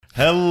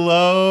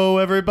Hello,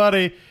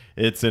 everybody.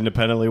 It's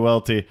Independently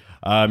Welty.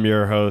 I'm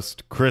your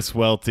host, Chris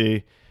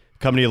Welty,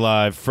 coming to you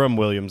live from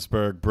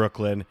Williamsburg,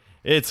 Brooklyn.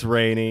 It's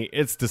rainy.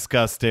 It's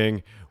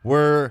disgusting.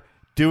 We're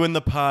doing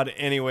the pod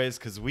anyways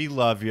because we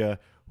love you.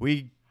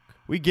 We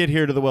get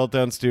here to the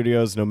Weltdown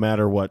Studios no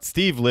matter what.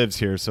 Steve lives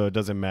here, so it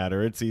doesn't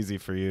matter. It's easy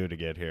for you to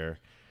get here.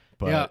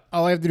 But, yeah,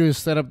 all I have to do is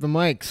set up the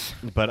mics.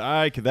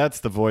 But that's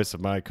the voice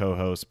of my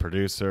co-host,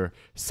 producer,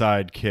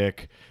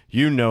 sidekick.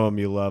 You know him,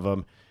 you love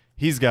him.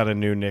 He's got a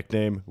new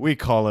nickname. We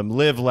call him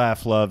Live,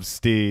 Laugh, Love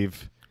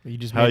Steve. You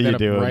just How made that you up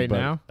doing, right bud?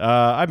 now?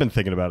 I've been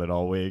thinking about it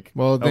all week.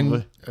 Well,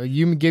 then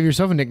you gave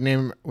yourself a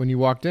nickname when you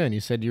walked in. You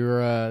said you were,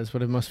 that's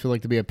what it must feel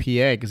like to be a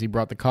PA because he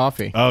brought the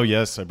coffee. Oh,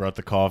 yes, I brought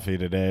the coffee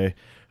today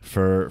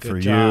for Good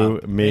you,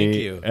 job. me,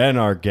 Thank you. and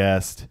our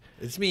guest,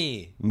 It's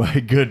me.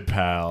 my good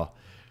pal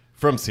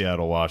from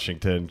Seattle,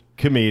 Washington,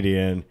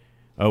 comedian,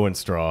 Owen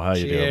Straw. How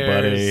you doing,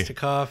 buddy? Cheers to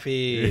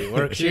coffee.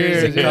 We're Cheers,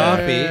 cheers to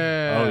coffee. yeah.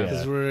 Oh, yeah.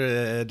 Because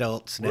we're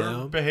adults We're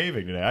now.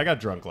 behaving today. I got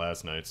drunk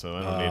last night, so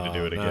I don't need to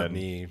do it not again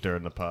me.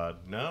 during the pod.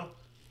 No?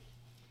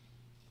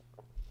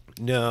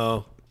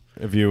 No.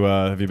 Have you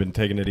been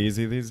taking it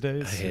easy these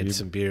days? I had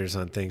some beers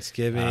on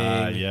Thanksgiving.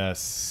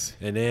 Yes.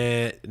 And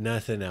then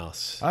nothing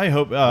else. I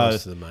hope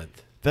Most of the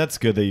month. that's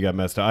good that you got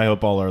messed up. I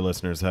hope all our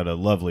listeners had a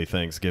lovely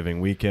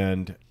Thanksgiving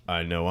weekend.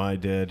 I know I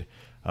did.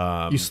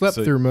 You slept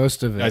through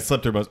most of it. I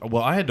slept through most.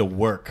 Well, I had to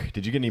work.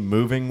 Did you get any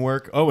moving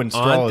work? Oh, and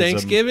Straw On is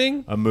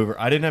Thanksgiving? a mover.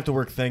 I didn't have to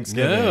work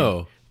Thanksgiving.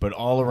 No. But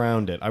all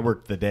around it. I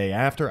worked the day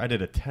after. I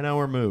did a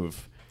 10-hour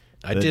move.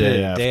 I the did it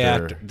a day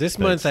after. This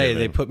month they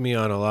Thanksgiving. put me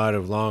on a lot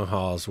of long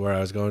hauls where I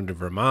was going to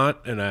Vermont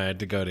and I had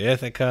to go to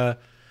Ithaca.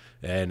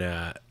 And,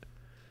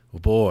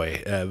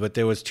 but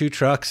there was 2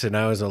 trucks and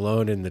I was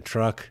alone in the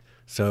truck.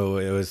 So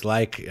it was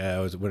like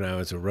when I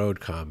was a road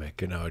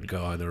comic and I would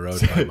go on the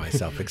road by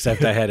myself,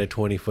 except I had a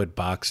 20-foot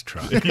box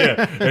truck.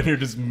 Yeah, and you're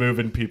just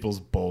moving people's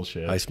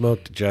bullshit. I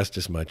smoked just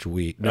as much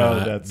weed. Oh, No,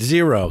 that's-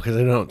 0, because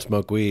I don't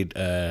smoke weed.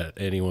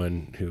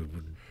 Anyone who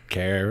would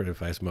care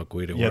if I smoke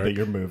weed at yeah, work. that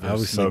you're moving,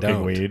 obviously smoking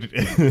don't.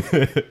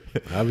 weed.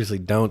 Obviously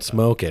don't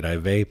smoke it. I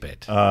vape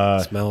it.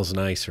 It smells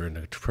nicer in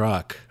a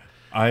truck.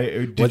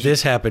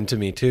 This happened to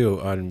me too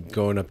on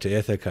going up to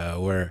Ithaca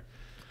where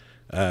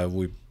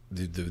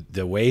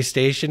the way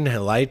station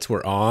lights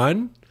were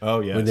on.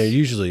 Oh, yes. When they're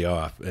usually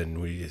off,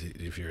 and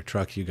if you're a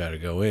truck, you got to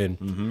go in.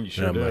 you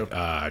sure and I'm do.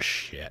 like,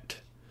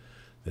 shit,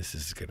 this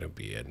is gonna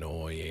be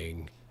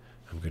annoying.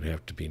 I'm gonna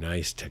have to be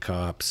nice to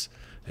cops.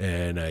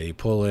 And I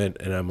pull in,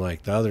 and I'm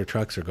like, the other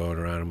trucks are going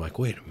around. I'm like,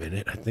 wait a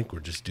minute, I think we're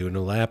just doing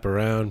a lap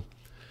around.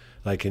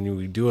 Like, and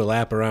we do a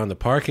lap around the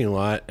parking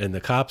lot, and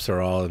the cops are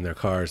all in their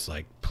cars,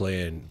 like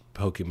playing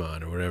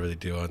Pokemon or whatever they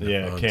do on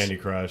their phones. Candy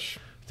Crush,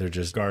 They're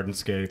just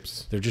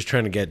Gardenscapes. They're just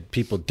trying to get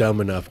people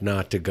dumb enough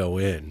not to go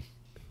in.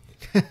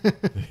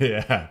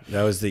 Yeah.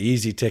 That was the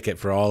easy ticket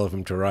for all of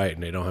them to write,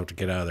 and they don't have to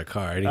get out of their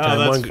car. that's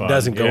Anytime one fun.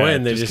 doesn't go Yeah,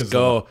 in, they just just 'cause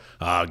go,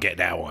 "Oh, get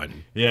that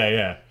one."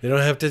 Yeah. They don't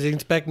have to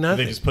inspect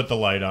nothing. They just put the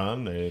light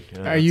on.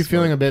 Are you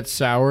feeling a bit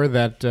sour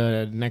that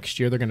next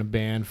year they're going to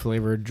ban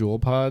flavored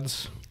Juul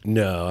pods?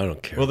 No, I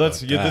don't care. Well, about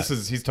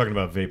that. he's talking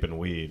about vaping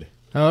weed.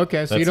 Oh,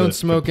 okay. So you That's don't a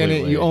smoke any.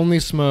 completely- You only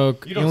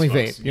smoke. You, only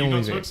vape. You You only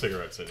don't smoke vape.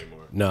 cigarettes anymore.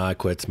 No, I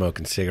quit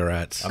smoking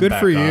cigarettes. Good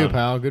back for you, on.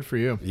 pal. Good for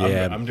you.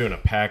 Yeah, I'm doing a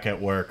pack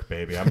at work,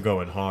 baby. I'm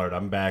going hard.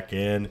 I'm back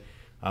in.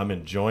 I'm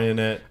enjoying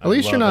it. At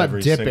least I you're love not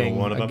every single dipping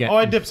one of them. again. Oh,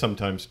 I dip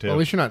sometimes too. At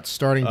least you're not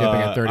starting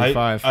dipping at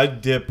 35. I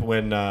dip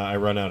when I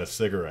run out of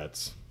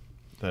cigarettes.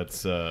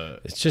 That's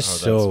it's just how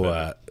that's so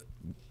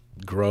been.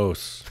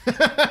 gross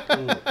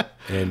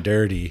and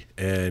dirty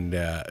and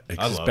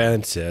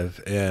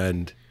expensive,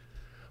 and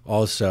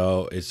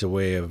also it's a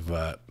way of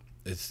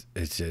it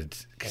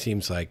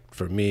seems like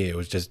for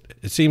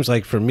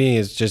me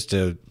it's just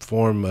a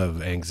form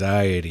of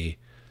anxiety.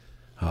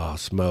 Oh,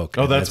 smoke.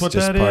 Oh, And that's what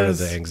just that part is?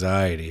 of the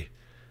anxiety.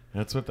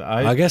 That's what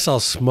I guess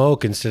I'll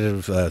smoke instead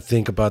of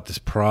think about this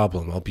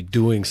problem. I'll be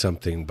doing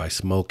something by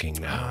smoking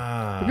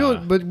now.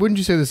 But wouldn't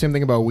you say the same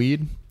thing about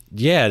weed?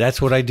 Yeah,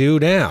 that's what I do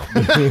now.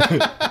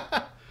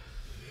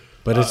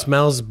 But it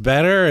smells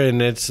better,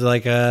 and it's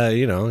like,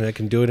 I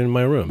can do it in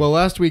my room. Well,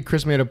 last week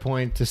Chris made a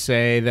point to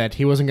say that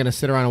he wasn't going to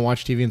sit around and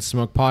watch TV and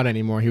smoke pot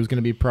anymore. He was going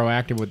to be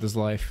proactive with his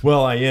life.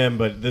 Well, I am,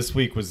 but this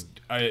week was.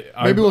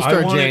 Maybe we'll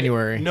start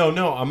January. No,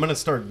 I'm going to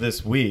start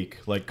this week,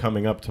 like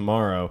coming up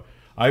tomorrow.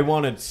 I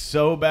wanted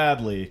so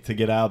badly to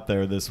get out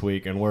there this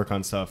week and work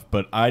on stuff,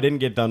 but I didn't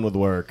get done with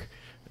work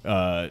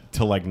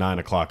till like 9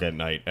 o'clock at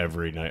night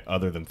every night,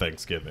 other than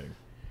Thanksgiving.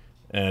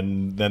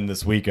 And then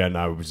this weekend,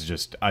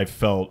 I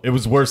felt it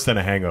was worse than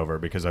a hangover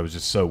because I was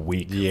just so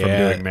weak from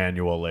doing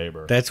manual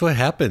labor. That's what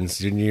happens.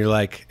 And you're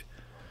like,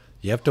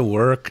 you have to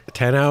work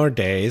 10-hour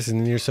days,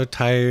 and you're so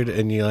tired,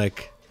 and you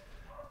like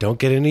don't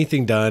get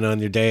anything done on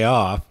your day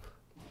off.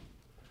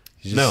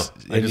 I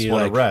just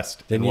want to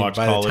rest and watch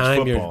by college the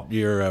time football.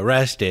 you're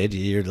arrested,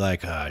 you're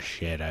like, oh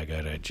shit, I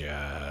got a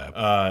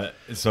job.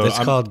 So It's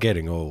I'm, called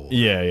getting old.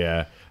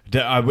 Yeah.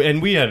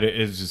 And we had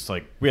it's just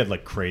like we had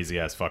like crazy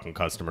ass fucking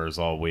customers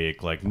all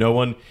week. Like no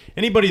one,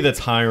 anybody that's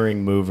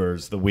hiring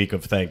movers the week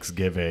of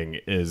Thanksgiving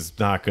is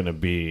not going to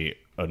be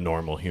a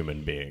normal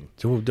human being.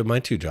 So my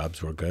 2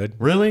 jobs were good.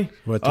 Really?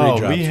 What 3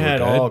 jobs we were had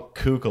good? all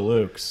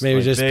kookalooks. Maybe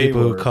Like, just they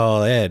people were- who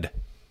call Ed.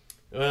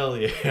 Well,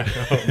 yeah.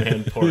 Oh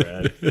man, poor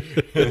Ed.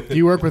 Do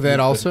you work with Ed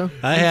also?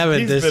 I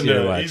haven't this been year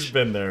there. much. He's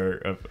been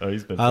there.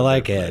 He's been. I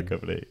like there for that Ed.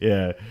 company.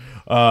 Yeah.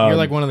 You're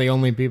like one of the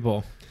only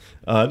people.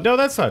 No,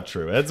 that's not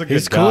true. Ed's a good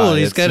He's guy. cool.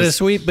 He's It's got a just-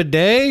 sweet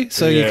bidet,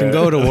 so you can Yeah.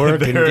 go to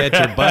work and get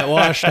your butt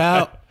washed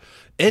out.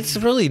 It's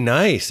really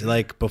nice.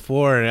 Like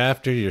before and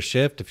after your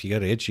shift, if you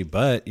got an itchy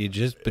butt, you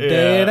just bidet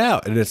Yeah. it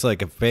out, and it's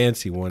like a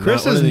fancy one.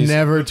 Chris not one has of these-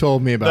 never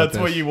told me about That's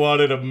this. what you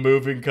wanted a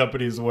moving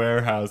company's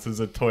warehouse is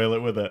a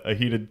toilet with a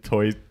heated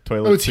toilet.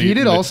 Oh, it's seat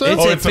heated and a- also?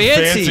 It's, Oh, a, it's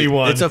fancy,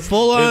 one. It's a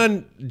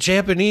full-on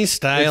Japanese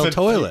style It's a-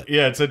 toilet.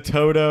 Yeah, it's a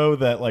Toto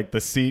that like the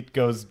seat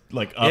goes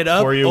like up It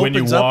up, for you when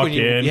you opens up walk when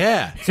you- in.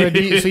 Yeah. So you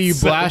It's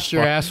so blast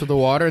your fun. ass with the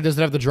water? Does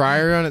it have the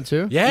dryer on it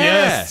too? Yeah.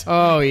 Yes.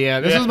 Oh yeah,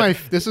 Yeah.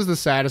 this is the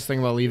saddest thing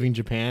about leaving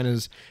Japan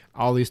is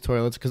all these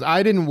toilets because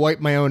I didn't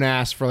wipe my own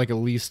ass for like at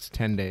least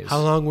 10 days. How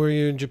long were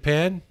you in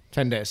Japan?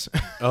 10 days.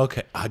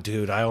 Okay. Oh,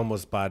 dude, I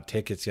almost bought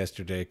tickets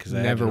yesterday because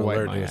I Never had an wiped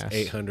alert. my It was ass.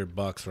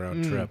 $800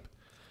 round trip.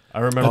 I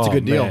remember. That's a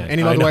good deal. man. And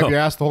you don't have I to wipe know. your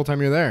ass the whole time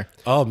you're there.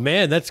 Oh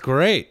man, that's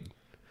great.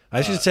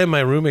 I should send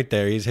my roommate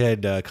there. He's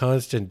had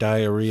constant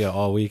diarrhea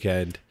all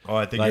weekend. Oh,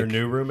 I think Like- your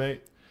new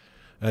roommate.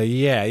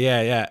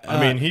 Yeah. I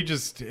mean, he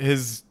just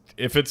his.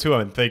 If it's who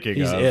I'm thinking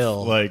He's of,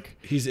 ill. like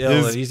He's ill,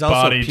 his and he's also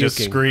body just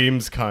puking.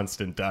 screams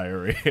constant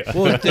diarrhea.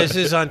 well, this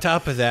is on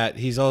top of that.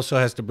 He's also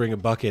has to bring a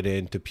bucket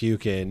in to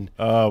puke in.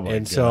 Oh, my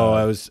And so God.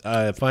 I was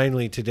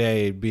finally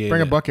today being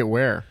Bring a bucket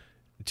where?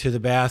 to the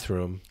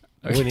bathroom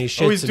when he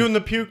shits. Oh, he's and doing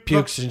the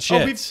pukes and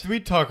Oh, shits.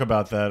 we talk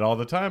about that all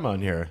the time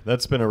on here.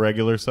 That's been a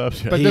regular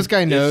subject. But He this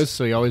guy is- knows,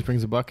 so he always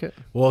brings a bucket.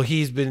 Well,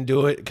 he's been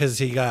doing because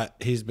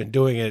he's been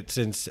doing it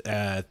since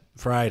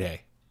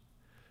Friday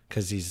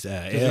because he's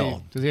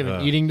ill. Does he have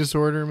an eating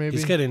disorder? Maybe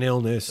He's got an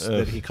illness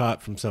that he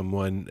caught from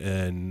someone,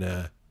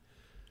 and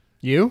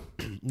you.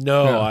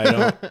 no, I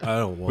don't. I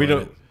don't want we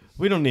don't. it.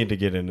 We don't need to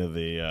get into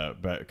the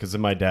because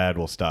my dad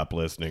will stop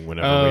listening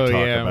whenever Oh we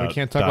talk yeah, about we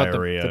can't talk about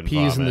diarrhea the and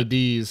P's and the vomit.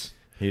 D's.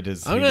 He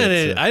does. I'm he not.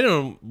 gets, I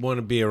don't want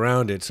to be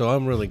around it, so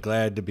I'm really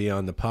glad to be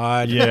on the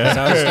pod. Yeah. 'Cause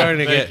I was starting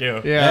to Thank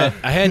get. you. Yeah.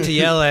 I had to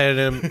yell at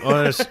him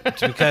honest,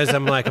 because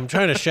I'm like I'm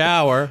trying to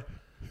shower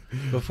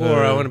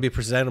before I want to be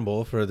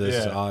presentable for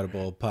this Yeah.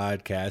 Audible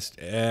podcast,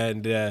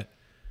 and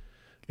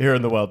here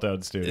in the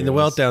Weltdown studio. in the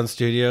Weltdown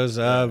Studios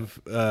of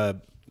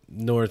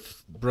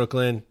North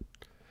Brooklyn,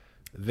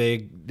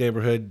 vague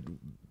neighborhood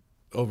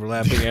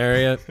overlapping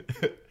area.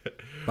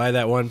 By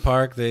that one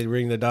park they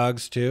bring the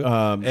dogs to,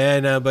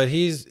 and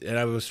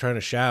I was trying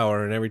to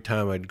shower, and every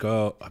time I'd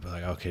go, I'd be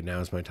like, okay,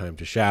 now's my time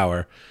to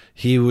shower.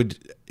 He would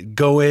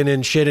go in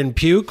and shit and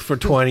puke for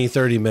 20,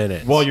 30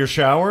 minutes. While you're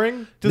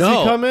showering, does no,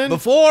 he come in?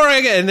 before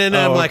I get, and then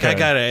I'm Oh, like, okay. I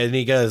gotta, and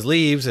he goes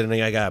leaves, and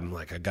then I'm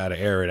like, I gotta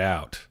air it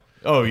out.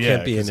 Oh yeah,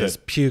 Can't be in 'cause this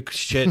it- puke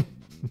shit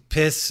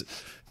piss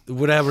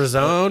whatever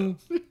zone.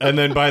 and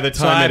then by the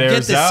So I time it get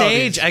airs the out,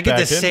 sage. he's I get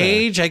the back in there.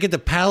 sage. I get the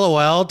Palo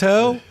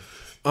Alto.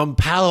 I'm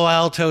Palo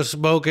Alto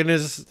smoking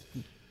his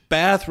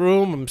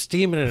bathroom. I'm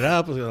steaming it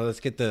up. Let's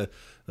get the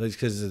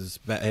because it's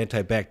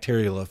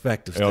antibacterial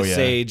effect of Oh, the yeah.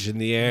 sage in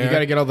the air. You got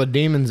to get all the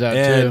demons out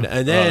and too.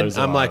 and then there's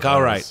a I'm lot like, of all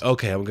those. right,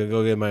 okay, I'm gonna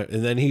go get my.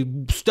 And then he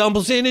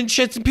stumbles in and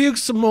shits and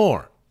pukes some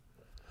more.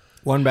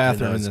 One And I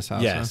bathroom in was- this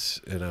house.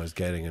 yes, and I was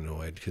getting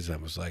annoyed because I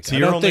was like, So I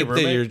your don't only think that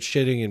roommate? you're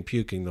shitting and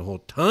puking the whole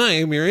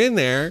time you're in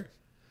there.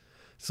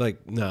 It's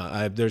like,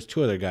 no, there's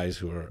 2 other guys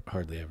who are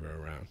hardly ever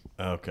around.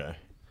 Okay,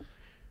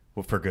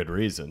 well, for good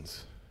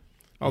reasons.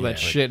 All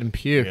that Yeah. shit and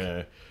puke.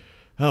 Yeah.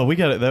 Oh, we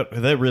got it.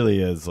 That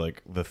really is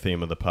like the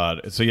theme of the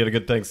pod. So you had a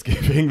good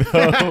Thanksgiving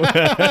though.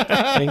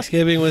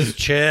 Thanksgiving was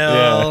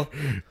chill.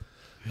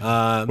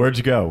 Where'd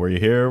you go? Were you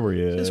here? Were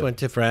you? Just went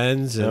to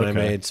friends and I Okay.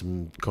 made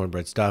some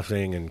cornbread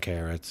stuffing and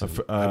carrots. And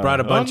I oh, brought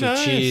a bunch nice.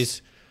 of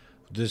cheese.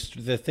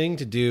 The thing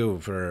to do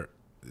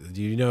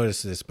you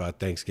notice this about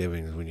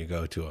Thanksgiving when you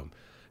go to them,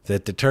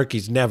 that the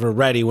turkey's never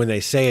ready when they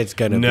say it's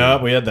going to No,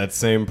 be. we had that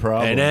same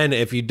problem. And then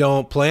if you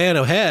don't plan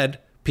ahead,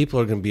 people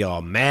are going to be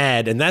all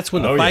mad. And that's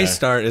when the Oh, fights yeah.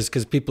 start, is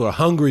because people are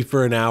hungry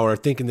for an hour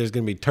thinking there's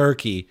going to be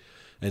turkey.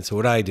 And so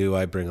what I do,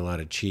 I bring a lot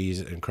of cheese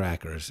and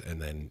crackers,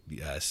 and then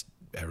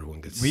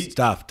everyone gets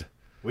stuffed.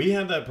 we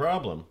had that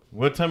problem.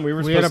 What time we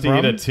were We had supposed a to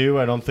eat problem? at 2?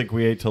 I don't think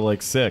we ate till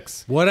like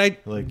 6. What I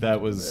Like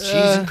that was.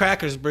 cheese and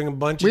crackers, bring a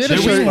bunch We of had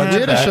a, cheese. we char- had we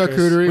had a that.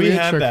 charcuterie. We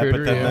had had that,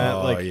 but then charcuterie, that,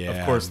 Oh, like, yeah.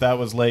 of course, that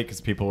was late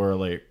because people were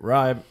late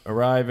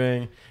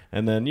arriving,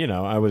 and then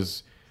I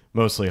was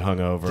mostly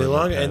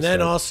hungover. And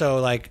then also,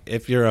 like,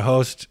 if you're a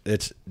host,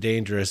 it's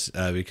dangerous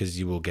because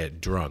you will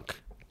get drunk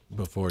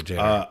before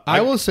dinner.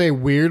 I will say,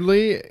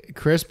 weirdly,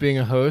 Chris being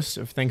a host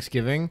of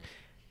Thanksgiving,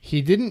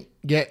 he didn't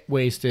get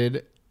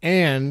wasted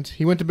and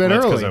he went to bed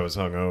That's because early. I was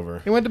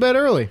hungover. He went to bed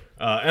early,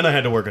 and I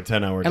had to work a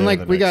 10-hour day and like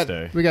the we next got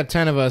day. we got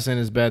 10 of us in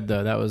his bed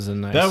though. That was a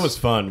nice. That was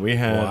fun. We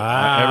had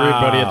Wow.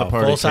 everybody at the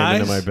party Full came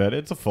into size? my bed.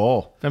 It's a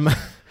full. I'm most-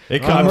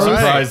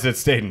 surprised it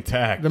stayed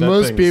intact. the That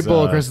most thing's,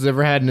 people Chris has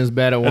ever had in his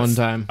bed at one that's-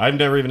 time. I've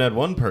never even had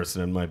one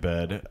person in my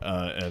bed.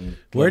 And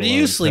Where let do you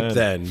alone sleep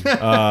 10.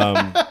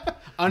 then?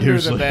 Under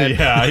Usually, the bed.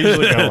 yeah, I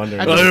usually go under.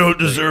 don't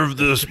deserve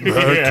this Yeah,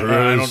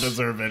 I don't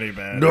deserve any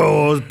bed.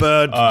 No, it's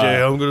bad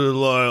today. I'm gonna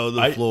lie on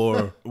the I-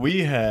 floor.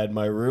 We had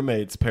my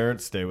roommate's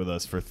parents stay with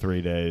us for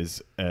 3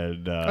 days,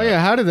 and Oh yeah,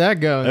 how did that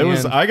go? in it the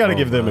was. end? I got to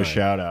give them my. a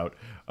shout out.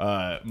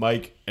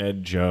 Mike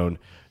and Joan,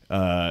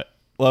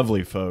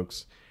 lovely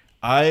folks.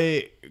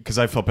 Because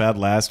I felt bad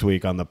last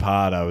week on the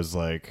pod. I was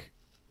like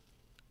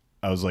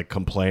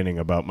complaining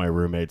about my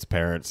roommate's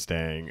parents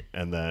staying,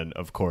 and then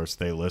of course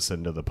they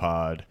listened to the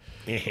pod,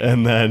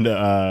 and then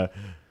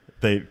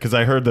because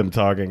I heard them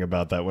talking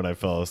about that when I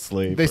fell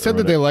asleep. They said or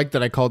that they whatever. liked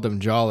that I called them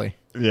jolly.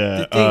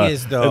 Yeah. The thing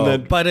is, though,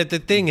 and then, the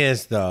thing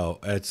is, though,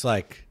 it's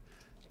like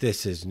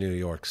this is New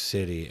York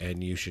City,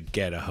 and you should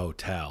get a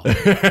hotel.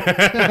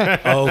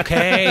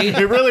 Okay.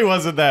 it really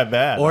wasn't that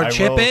bad. Or I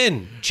chip will-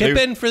 in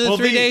for the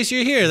 3 days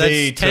you're here.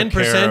 they That's took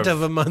care 10%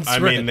 of a month's I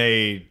rent.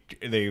 mean,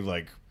 they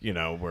like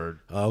were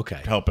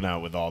Okay. helping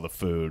out with all the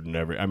food and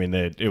every. I mean,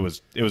 it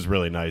was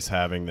really nice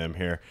having them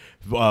here.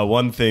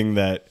 One thing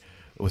that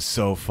was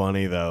so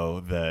funny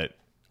though that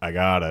I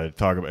gotta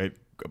talk about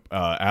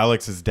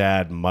Alex's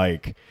dad,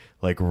 Mike.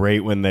 Like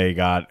right when they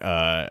got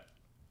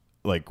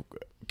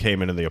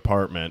came into the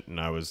apartment and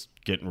I was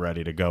getting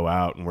ready to go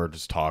out and we're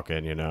just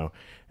talking,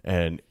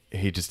 and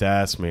he just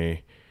asked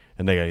me,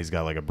 and he's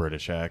got like a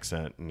British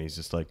accent, and he's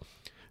just like,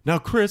 "Now,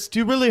 Chris, do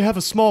you really have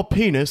a small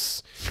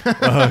penis?"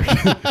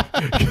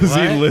 Because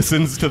he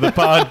listens to the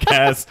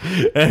podcast,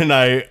 and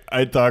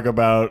I talk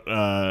about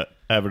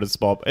having a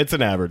small. It's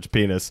an average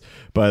penis,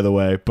 by the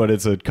way, but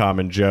it's a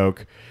common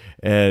joke.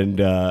 And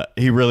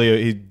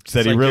he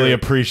said he like really you're-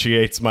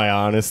 appreciates my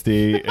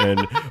honesty,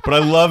 but I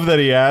love that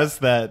he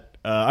asked that.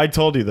 I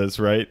told you this,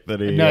 right?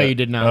 That he No, you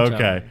did not tell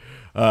Okay. me.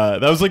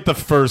 That was like the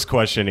first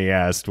question he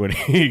asked when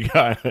he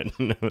got.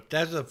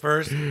 That's the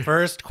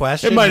first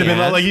question. It might have he been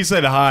asked? like he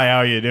said, "Hi,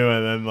 how you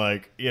doing?" And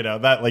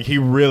that he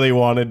really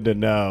wanted to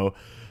know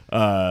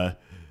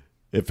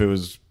if it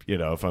was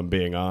if I'm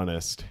being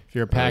honest. If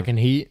you're packing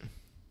heat,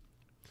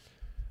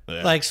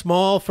 Yeah. Like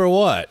small for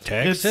what?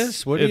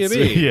 Texas? What do you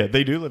mean? Yeah,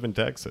 they do live in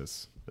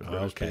Texas.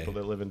 There's Okay. people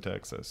that live in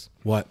Texas.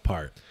 What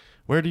part?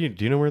 Where do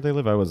you know where they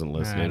live? I wasn't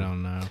listening. I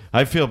don't know.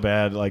 I feel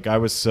bad. Like I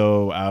was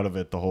so out of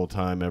it the whole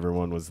time.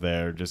 Everyone was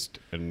there, just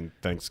and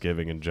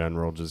Thanksgiving in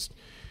general, just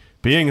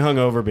being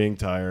hungover, being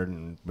tired,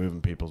 and moving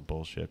people's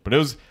bullshit. But it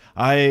was.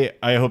 I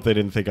hope they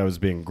didn't think I was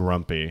being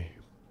grumpy,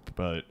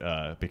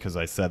 but because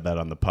I said that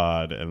on the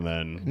pod, and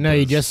then No,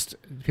 you just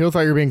people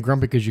thought you were being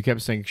grumpy because you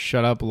kept saying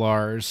 "Shut up,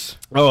 Lars."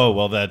 Oh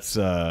well, that's It's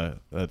your a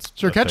thing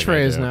I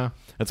catchphrase do. now.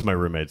 That's my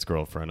roommate's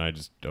girlfriend. I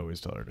just always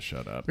tell her to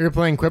shut up. We were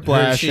playing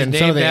Quiplash, She's and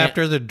some of named the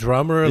after the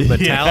drummer of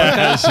Metallica.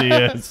 Yeah, she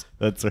is.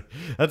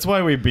 That's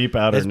why we beep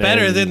out It's her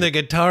better name. than the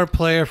guitar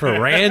player for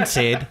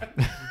Rancid,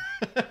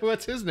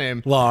 what's his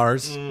name?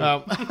 Lars.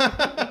 Oh,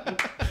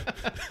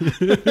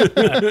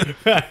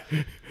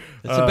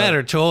 It's a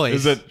better choice.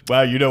 Is it?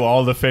 Wow, you know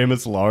all the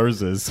famous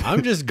Larses.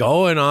 I'm just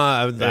going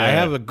on. Yeah. I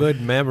have a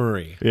good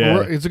memory.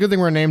 Yeah, it's a good thing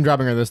we're name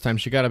dropping her this time.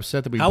 She got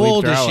upset that we. How bleeped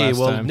old her is out she? last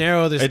We'll time.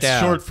 narrow this it's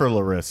down. short for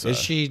Larissa. Is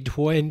she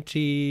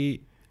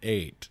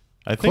 28?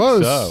 I think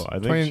Close. so. I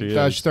think she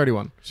is. She's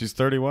 31. She's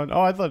 31.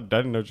 Oh, I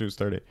didn't know she was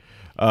 30.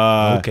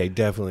 Okay,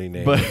 definitely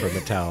named but- for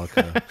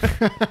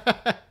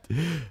Metallica.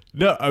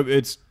 No,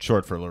 it's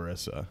short for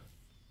Larissa.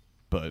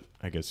 But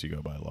I guess you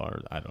go by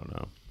Lars. I don't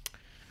know.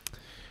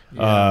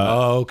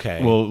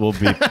 Okay. We'll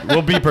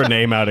beep her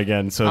name out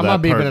again. So I'm that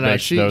not beeping part it out.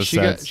 makes no She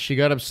sense.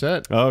 got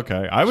upset.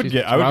 Okay, I would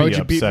Why be would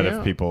you beep upset me if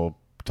out? people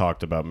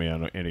talked about me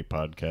on any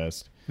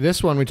podcast.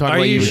 This one we talked Are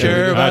about. you sure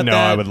again. about I know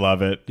that? I would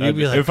love it. You'd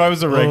be like, if I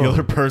was a regular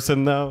 "Oh."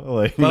 person, though,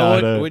 like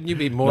But not wouldn't you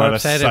be more not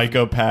upset a if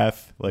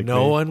psychopath like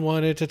no me. one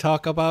wanted to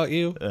talk about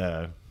you,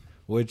 Yeah,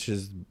 which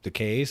is the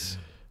case.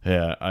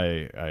 yeah.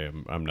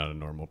 I'm not a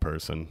normal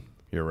person.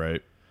 You're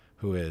right.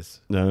 Who is?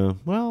 No,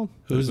 well,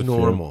 Who's there's a few.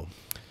 normal?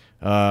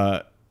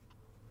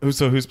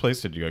 Whose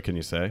place did you go? Can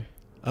you say?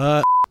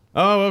 Uh,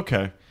 Oh,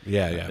 okay.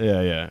 yeah.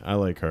 Yeah. I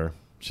like her.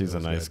 She's a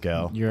nice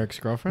gal. Your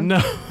ex-girlfriend? No.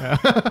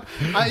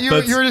 You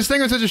were just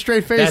saying with such a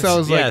straight face. That's- I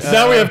was yes. like,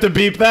 Now we have to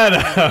beep that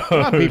out. I'm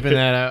not beeping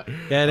that out.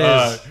 That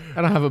is.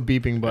 I don't have a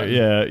beeping button.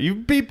 Yeah, you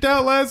beeped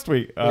out last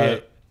week.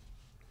 Because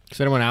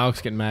I don't want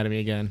Alex getting mad at me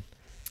again.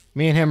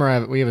 Me and him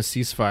we have a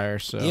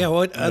ceasefire. So Yeah,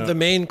 what the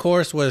main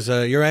course was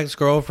your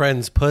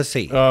ex-girlfriend's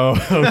pussy. Oh,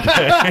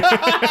 okay.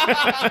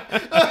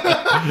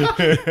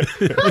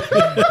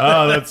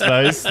 Oh, that's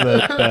nice.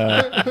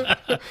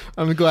 That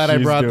I'm glad I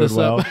she's brought doing this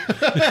well.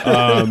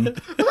 up.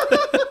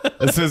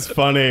 This is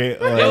funny.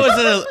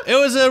 It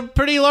was a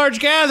pretty large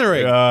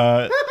gathering.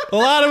 A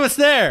lot of us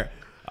there.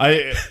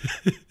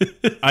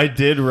 I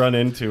did run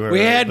into her. We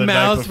had the night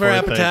mouths for before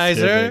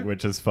appetizer. Thanksgiving,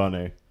 which is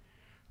funny.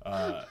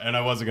 And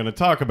I wasn't going to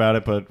talk about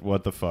it, but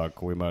what the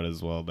fuck? We might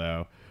as well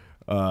now.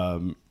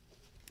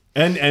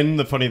 And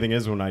the funny thing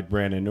is, when I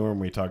ran into her and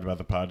we talked about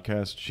the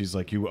podcast, she's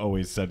like, "You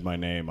always said my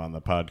name on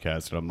the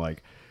podcast," and I'm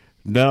like,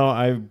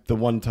 "No, the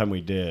one time we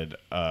did,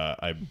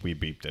 we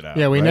beeped it out."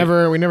 Yeah, we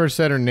right? never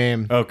said her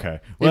name. Okay,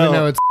 Even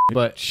though it's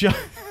but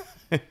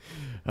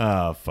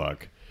oh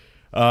fuck.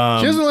 she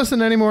doesn't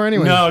listen anymore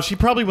anyway. No, she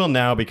probably will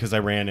now because I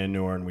ran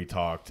into her and we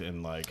talked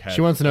and like. Had She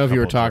wants to know a if you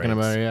were couple talking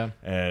drinks. about her, yeah.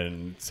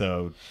 And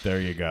so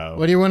there you go.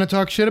 What do you want to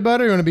talk shit about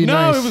her? Or you want to be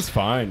No, nice? it was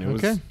fine. It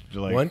Okay. was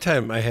like One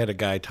time I had a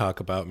guy talk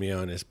about me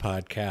on his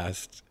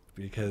podcast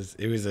because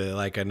it was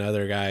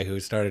another guy who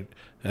started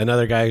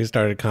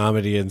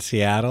comedy in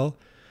Seattle,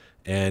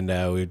 and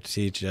we'd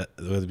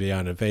be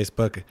on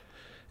Facebook,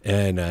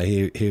 and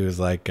he was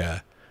like,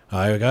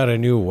 I got a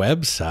new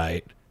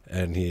website,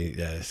 and he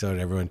told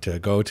everyone to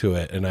go to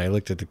it, and I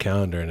looked at the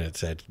calendar and it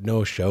said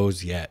no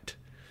shows yet,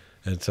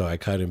 and so I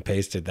cut and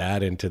pasted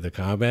that into the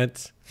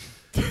comments.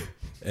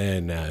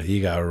 And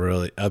he got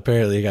really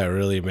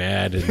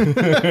mad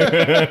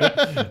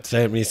and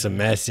sent me some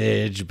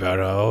message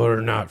about, oh,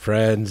 we're not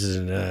friends.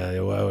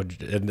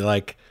 And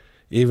like,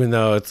 even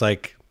though it's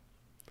like,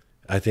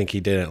 I think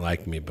he didn't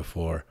like me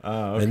before.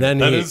 Oh, okay. And then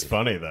that is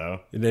funny though.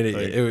 And then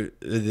Like-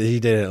 he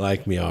didn't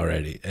like me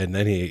already. And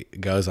then he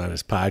goes on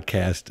his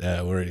podcast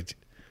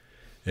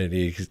and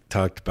he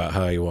talked about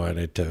how he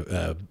wanted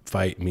to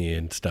fight me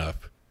and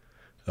stuff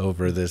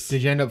over this.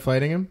 Did you end up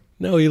fighting him?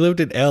 No, he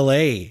lived in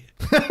L.A.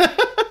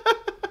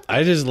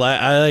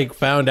 I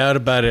found out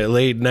about it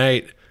late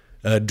night,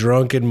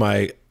 drunk in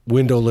my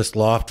windowless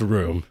loft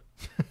room,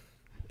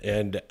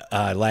 and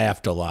I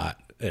laughed a lot.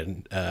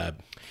 And I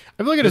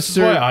feel like at This a is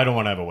why certain. I don't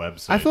want to have a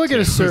website. I feel like at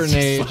a too. certain It's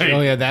just age. like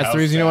Oh yeah, that's how the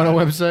reason you don't sad.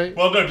 want a website.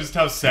 Well, no, just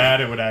how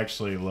sad it would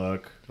actually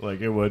look.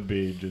 Like it would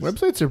be. Just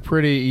Websites are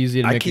pretty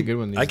easy to make a good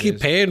one. These I keep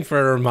days. paying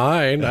for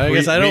mine. I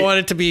guess I don't want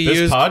it to be this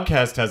used.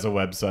 podcast has a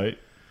website.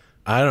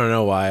 I don't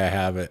know why I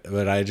have it,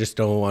 but I just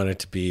don't want it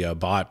to be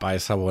bought by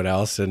someone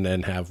else and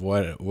then have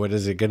what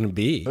is it going to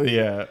be?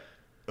 Yeah.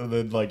 And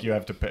then like you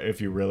have to pay if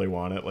you really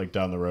want it, like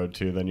down the road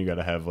too, then you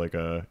gotta have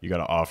you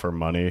gotta offer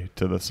money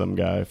to some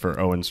guy for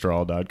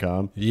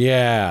owenstraw.com.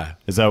 Yeah,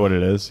 Is that what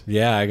it is?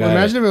 yeah. I got Well,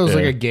 imagine if it was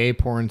like Yeah. a gay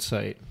porn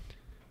site.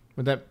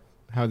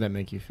 How would that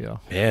make you feel?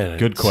 Man,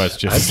 Good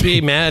question. I'd be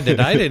mad that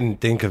I didn't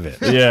think of it.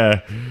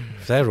 Yeah.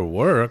 If that would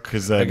work,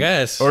 Because I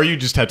guess. Or you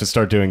just have to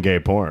start doing gay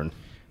porn.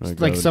 Like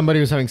that would- somebody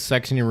was having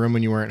sex in your room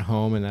when you weren't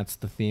home, and that's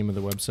the theme of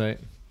the website.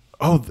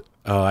 Oh,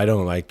 Oh, I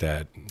don't like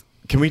that.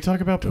 can we talk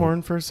about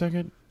porn for a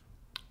second?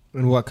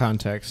 In what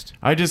context?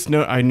 I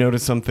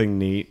noticed something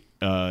neat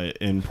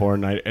in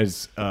porn.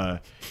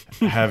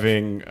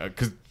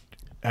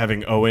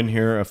 Having Owen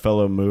here, a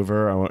fellow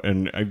mover,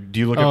 do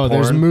you look at Oh, porn?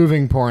 there's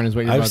moving porn, is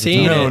what you're I've about to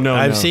seen tell me. it. No,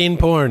 I've no. seen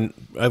porn.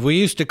 We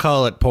used to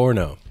call it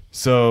porno.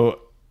 So,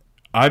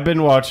 I've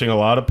been watching a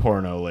lot of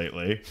porno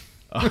lately,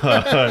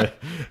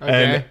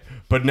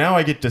 but now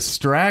I get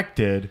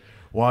distracted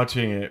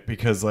watching it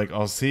because like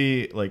I'll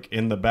see like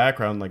in the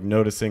background like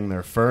noticing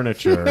their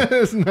furniture.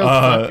 There's no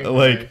fucking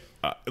way.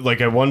 Like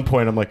at one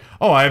point I'm like,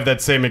 oh, I have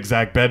that same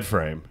exact bed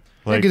frame.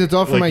 Like, 'cause it's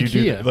all from like you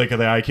do- IKEA. like the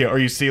IKEA, or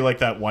you see like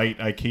that white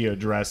IKEA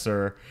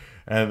dresser.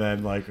 And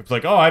then like it's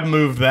like, oh, I've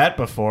moved that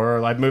before,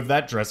 or I've moved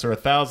that dresser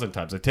 1,000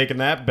 times. I've taken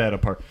that bed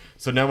apart.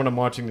 So now when I'm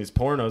watching these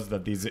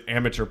pornos, these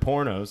amateur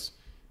pornos,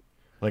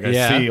 like I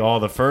Yeah. see all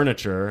the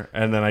furniture,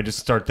 and then I just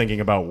start thinking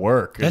about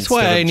work. That's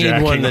why instead I of need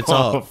jacking one that's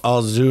off.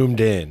 all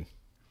zoomed in.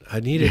 I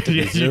need it to be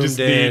Yeah, you zoomed just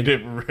in need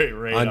it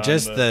right on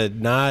just the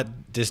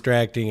not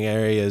distracting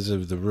areas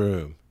of the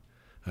room.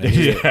 I need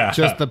it- yeah.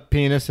 Just the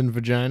penis and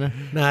vagina.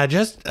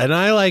 and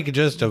I like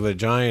just a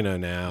vagina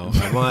now.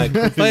 I'm like,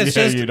 if it's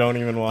Yeah, just you don't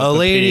even want a the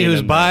lady peen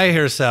who's in by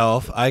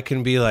herself. I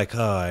can be like, oh,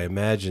 I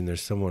imagine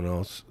there's someone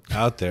else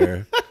out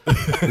there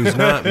who's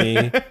not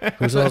me,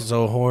 who's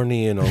also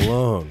horny and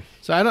alone.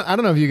 So I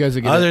don't know if you guys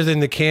are gonna. Other than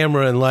the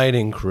camera and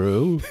lighting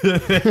crew.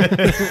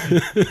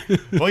 there.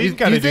 Well, you've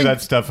got do to you do think-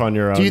 that stuff on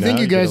your own. do you think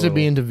now. you Get a guys would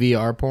be little- into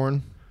VR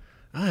porn?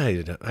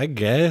 I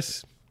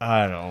guess.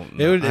 I don't.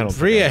 It would I don't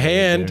free think a I would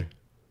hand. either.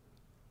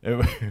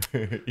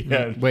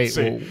 Yeah. Wait,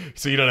 So, well-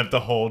 so you don't have to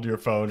hold your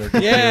phone or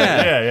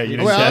Yeah. You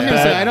just Well, I was get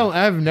gonna say that.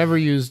 I've never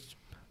used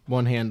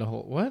one hand to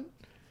hold. What?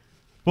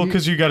 Well,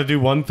 because you got to do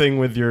one thing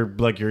with you're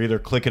either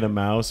clicking a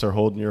mouse or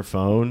holding your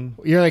phone.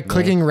 You're like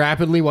clicking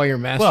rapidly while you're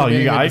masturbating. Well,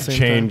 at I the same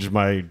change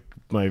time?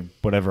 my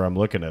whatever I'm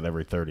looking at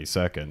every 30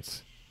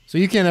 secons. So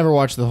you can't ever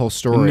watch the whole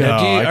story. No.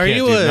 I Are can't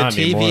you do- a not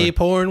TV anymore.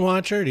 porn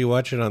watcher? Do you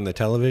watch it on the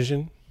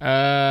television? I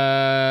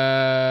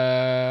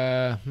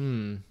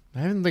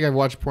don't think I've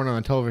watched porn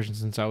on television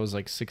since I was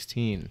like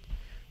 16.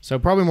 So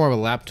probably more of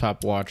a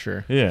laptop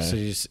watcher. Yeah. So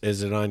is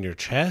it on your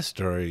chest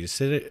or are you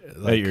sitting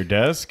At your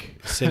desk.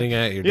 sitting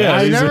at your Yeah,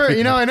 I desk?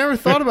 these are- I never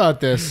thought about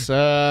this.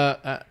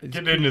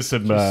 Get into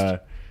some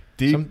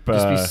deep.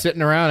 Just be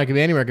sitting around. I could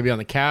be anywhere. I could be on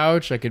the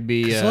couch. I could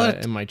be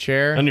What? in my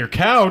chair. on your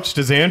couch.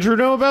 Does Andrew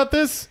know about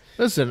this?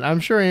 Listen, I'm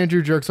sure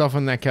Andrew jerks off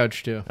on that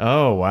couch too.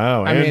 Oh,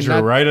 wow. I mean, Andrew,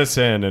 not- write us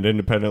in at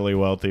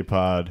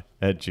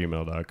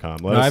independentlywealthypod@gmail.com.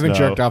 Let No, us I haven't know.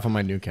 jerked off on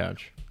my new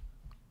couch.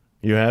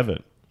 You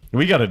haven't.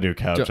 We got a new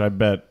couch. I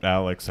bet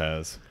Alex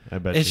has. I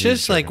bet It's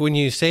just like when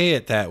you say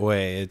it that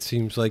way, it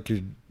seems like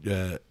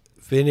you're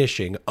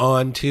finishing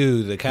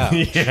onto the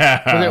couch.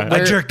 yeah.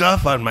 I jerked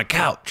off on my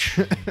couch.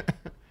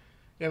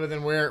 Yeah, but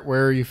then where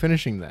are you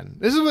finishing then?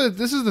 This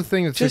is the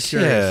thing that's Just so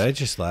curious. yeah, I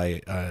just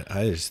like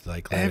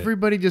let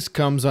Everybody just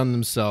comes on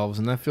themselves,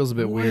 and that feels a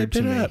bit weird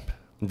to me.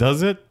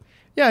 Does it?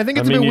 Yeah, I think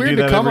it's I a mean, bit you weird do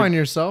to that come every- on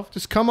yourself.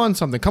 Just come on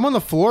something. Come on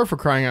the floor for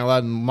crying out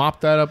loud and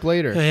mop that up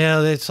later.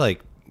 Yeah, it's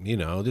like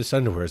this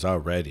underwear is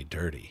already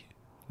dirty.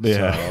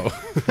 Yeah.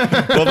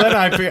 Well, then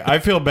I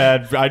feel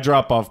bad. I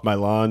drop off my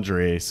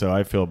laundry, so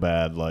I feel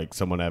bad like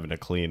someone having to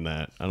clean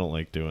that. I don't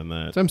like doing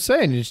that. That's what I'm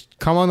saying. You just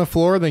come on the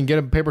floor, then get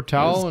a paper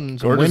towel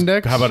and some Or just-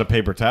 Windex. how about a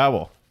paper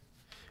towel?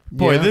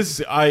 Boy,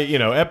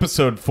 Yeah.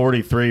 episode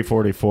 43,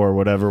 44,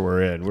 whatever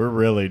we're in, we're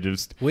really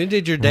just When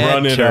did your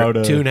dad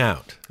running tune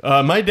out?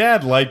 My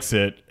dad likes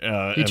it.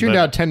 He tuned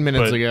out 10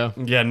 minutes but, ago.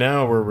 Yeah,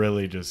 now we're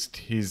really just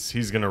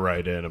he's gonna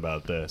write in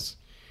about this.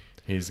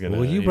 He's gonna.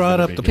 Well, you he's brought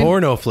gonna up be the here.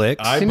 porno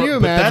flicks. Can you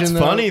but that's imagine, though-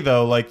 funny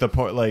though.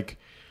 Like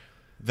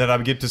that I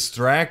get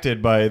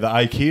distracted by the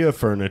IKEA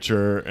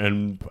furniture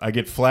and I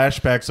get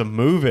flashbacks of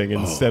moving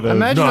instead of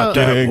Imagine Not how-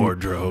 that getting-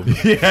 wardrobe.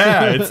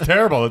 Yeah, it's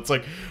terrible. It's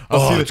like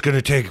I'll see It's going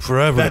to take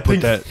forever to That put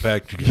thing- that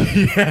back together.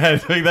 yeah,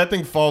 it's like that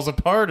thing falls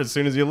apart as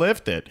soon as you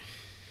lift it.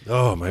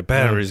 Oh, my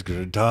battery's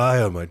going to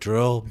die on my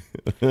drill.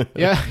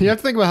 Yeah, you have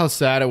to think about how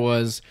sad it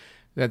was.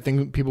 That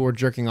thing people were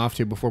jerking off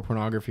to before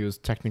pornography was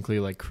technically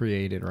like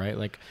created, right?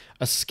 Like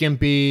a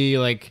skimpy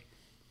like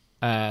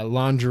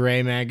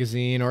lingerie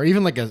magazine, or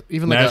even like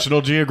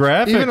National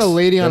Geographic. even a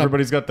lady on a-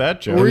 Everybody's got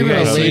that joke. or even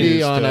you a guys lady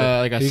used on to- a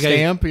like a you guys-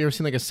 stamp. You ever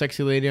seen like a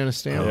sexy lady on a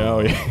stamp?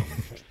 Oh yeah.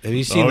 Have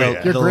you seen Oh, the,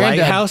 yeah. Your the granddad-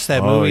 Lighthouse,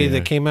 that Oh, movie yeah.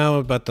 that came out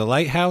about the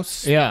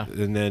lighthouse? Yeah.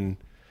 And then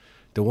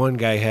the one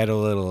guy had a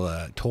little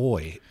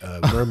toy,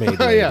 mermaid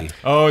Oh, lady. yeah.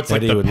 Oh, it's that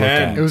like he the would look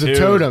pen. at. It was a too.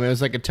 totem. It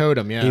was like a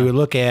totem. Yeah. He would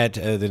look at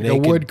the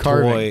naked wood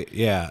carving.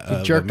 toy,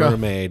 of a jerked off.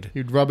 mermaid.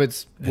 He'd rub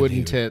its he wooden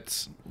would-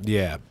 tits.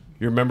 Yeah.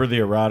 You remember the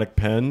erotic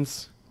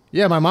pens?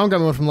 Yeah, my mom got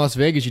me one from Las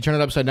Vegas. You turn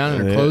it upside down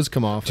and her Yeah. clothes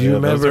come off. Do you Yeah,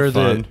 those remember are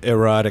the fun.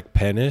 erotic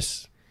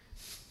penis?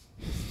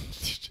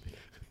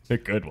 A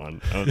good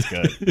one. That was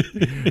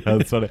good.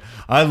 That's funny.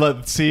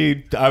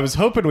 I was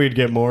hoping we'd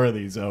get more of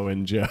these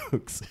Owen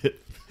jokes.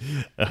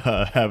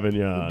 Having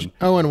you on.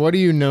 Owen, what are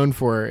you known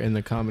for in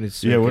the comedy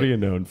circuit? Yeah, what are you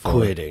known for?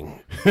 Quitting.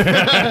 No,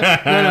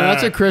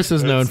 that's what Chris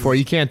is known for.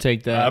 You can't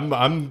take that.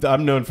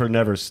 I'm known for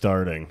never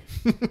starting.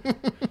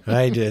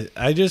 I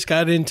just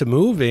got into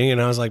moving, and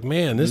I was like,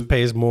 man, this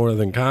pays more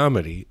than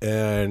comedy,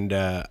 and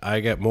I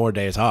get more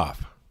days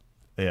off.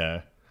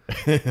 Yeah.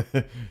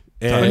 But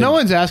And no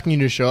one's asking you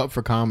to show up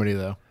for comedy,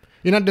 though.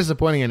 You're not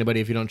disappointing anybody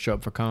if you don't show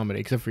up for comedy,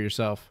 except for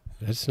yourself.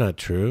 that's not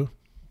true.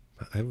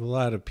 I have a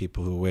lot of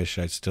people who wish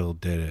I still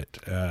did it.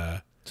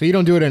 So you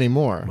don't do it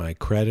anymore. My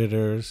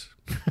creditors.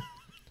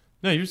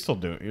 No, you're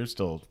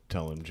still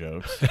telling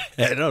jokes.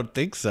 I don't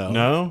think so.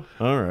 No?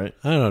 All right.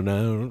 I don't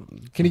know.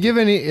 Can you give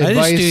any advice?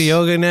 I just do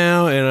yoga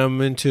now, and I'm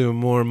into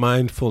more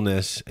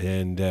mindfulness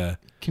and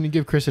Can you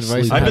give Chris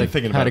advice Sleep. on I've how been to,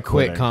 thinking how about to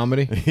quit quitting.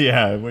 comedy?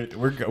 Yeah, we just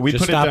put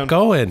it stop down.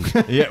 going.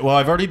 Yeah, well,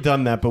 I've already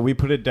done that, but we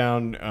put it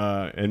down,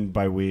 and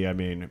by we, I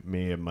mean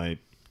me and my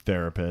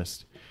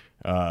therapist.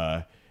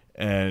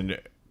 And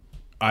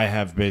I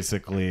have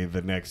basically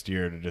the next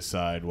year to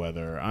decide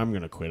whether I'm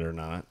going to quit or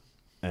not.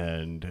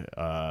 And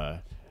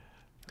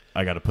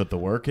I got to put the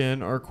work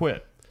in or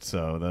quit.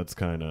 So that's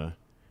kind of...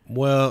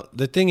 Well,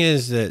 the thing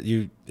is that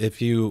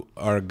if you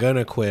are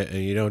gonna quit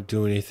and you don't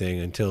do anything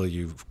until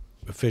you've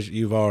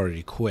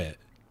already quit.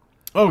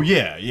 Oh,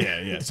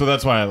 yeah. So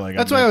that's why I like...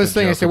 That's why I was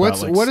saying. I said, what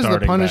is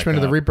the punishment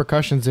or the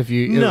repercussions? repercussions if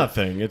you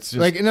Nothing. It's just...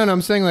 like? No,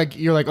 I'm saying like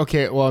you're like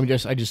okay, well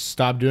I just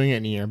stopped doing it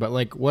in a year. But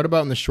like, what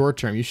about in the short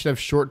term? You should have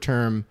short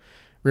term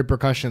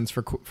repercussions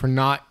for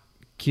not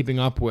keeping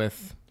up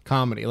with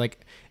comedy. Like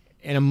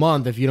in a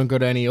month, if you don't go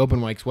to any open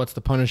mics, what's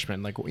the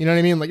punishment? Like you know what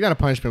I mean? Like not a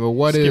punishment, but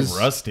what just is? get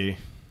rusty.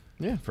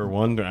 Yeah. For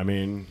one, I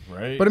mean,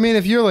 right? But I mean,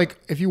 if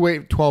you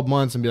wait 12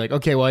 months and be like,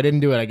 okay, well I didn't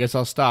do it, I guess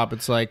I'll stop.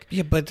 It's like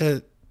Yeah, but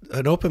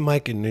an open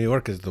mic in New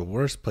York is the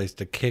worst place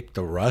to kick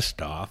the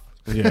rust off.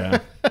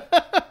 Yeah.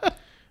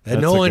 And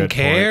That's no a one good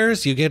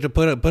cares. You get to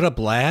put up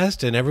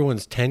last, and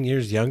everyone's 10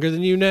 years younger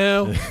than you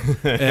now.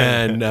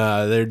 And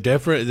they're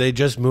different. They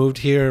just moved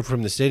here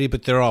from the city,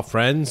 but they're all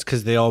friends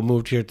because they all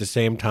moved here at the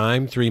same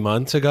time 3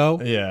 months ago.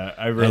 Yeah,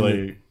 I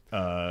really...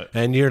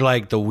 And you're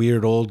like the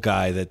weird old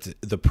guy that's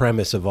the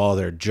premise of all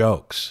their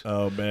jokes.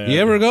 oh, man. You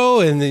ever go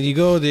and then you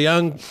go, the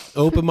young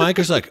open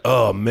micers like,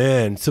 oh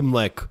man, some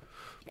like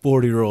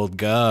 40-year-old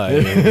guy.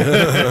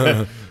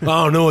 I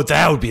don't know what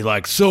that would be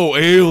like. So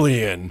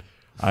alien.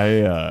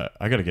 I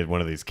got to get one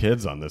of these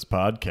kids on this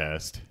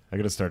podcast. I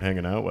got to start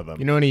hanging out with them.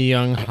 you know any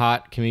young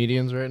hot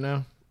comedians right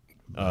now?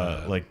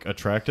 Like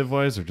attractive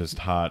wise or just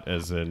hot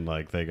as in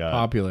like they got...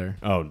 Popular.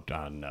 Oh,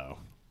 no.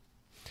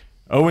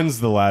 Owen's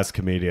the last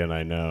comedian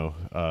I know.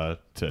 No,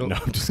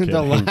 just kidding.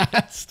 The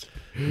last.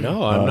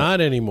 No, I'm not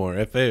anymore.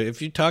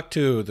 If you talk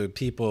to the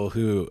people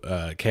who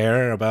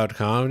care about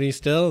comedy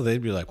still,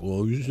 they'd be like,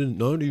 "Well, you're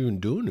not even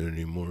doing it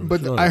anymore." It's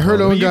But not I a heard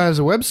comedy." Owen Guy has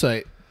a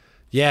website.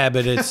 Yeah,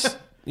 but it's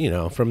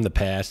from the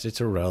past. It's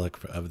a relic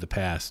of the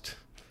past.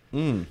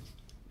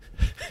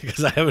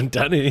 Because I haven't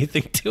done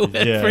anything to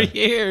it Yeah. for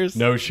years.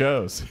 No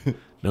shows.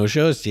 No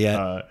shows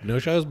yet. No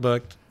shows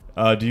booked.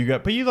 Do you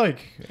got? But you like.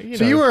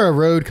 So you were a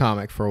road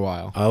comic for a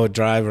while. I would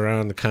drive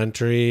around the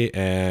country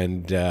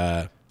and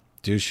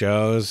do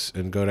shows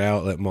and go to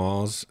outlet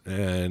malls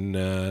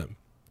and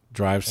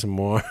drive some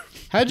more.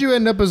 How'd you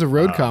end up as a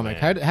road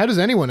comic? man. How does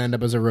anyone end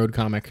up as a road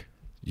comic?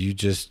 You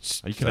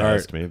just You could have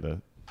asked me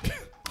that.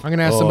 I'm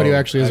gonna ask somebody who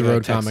actually is I a got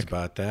road text comic.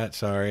 about that.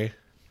 Sorry.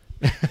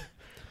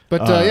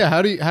 But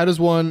how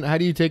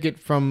do you take it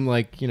from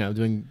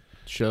doing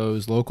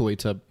shows locally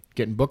to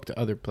getting booked to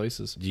other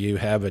places? You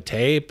have a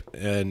tape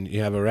and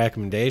you have a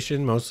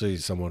recommendation. Mostly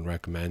someone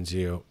recommends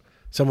you.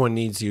 Someone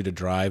needs you to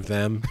drive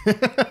them.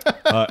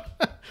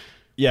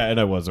 Yeah, and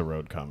I was a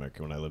road comic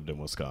when I lived in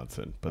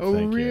Wisconsin. But Oh,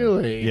 thank you.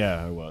 really?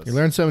 Yeah, I was. You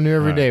learn something new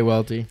every day,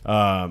 Welty.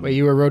 Wait,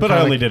 you were a road but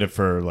comic? I only did it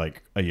for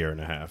like a year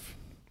and a half.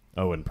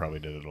 Owen probably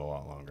did it a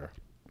lot longer.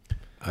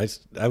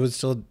 I would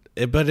still,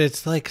 but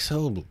it's like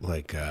so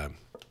like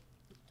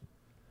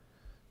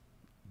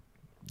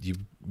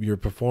you're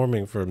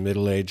performing for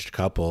middle-aged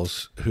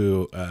couples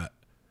who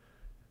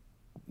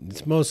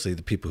it's mostly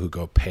the people who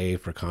go pay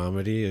for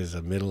comedy is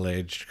a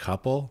middle-aged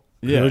couple.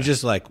 Yeah. Who are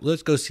just like,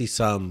 let's go see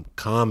some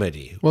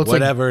comedy, Well, it's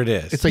like- whatever it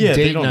is. it's like they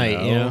date don't night,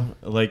 know. you know?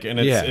 Like, and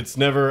it's Yeah. it's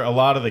never, a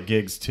lot of the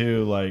gigs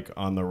too, like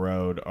on the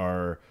road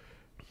are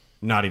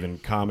not even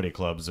comedy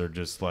clubs. They're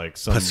just like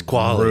some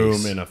Pasquale's.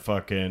 room in a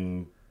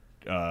fucking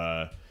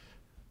like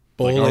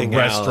Bowling a alley.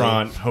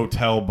 restaurant,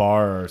 hotel,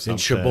 bar or something.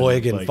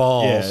 Sheboygan Like,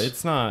 Falls. Yeah,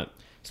 it's not.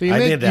 So you I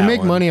make did that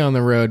one. money on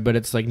the road, but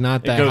it's like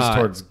not It that goes hot.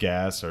 towards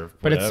gas or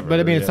but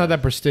whatever. it's yeah. not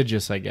that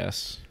prestigious, I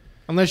guess.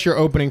 Unless you're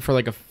opening for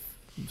like a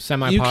You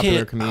semi-popular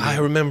can't. comedian. I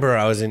remember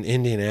I was in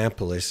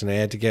Indianapolis and I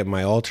had to get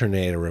my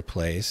alternator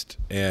replaced,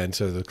 and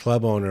so the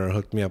club owner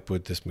hooked me up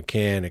with this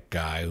mechanic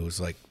guy who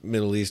was like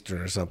Middle Eastern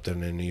or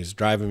something, and he was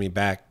driving me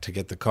back to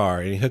get the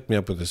car, and he hooked me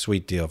up with a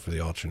sweet deal for the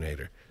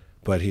alternator.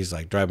 But he's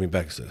like driving me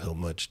back and said, "How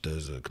much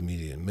does a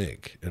comedian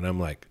make?" And I'm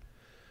like,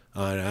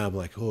 oh,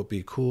 it'd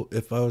be cool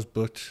if I was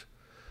booked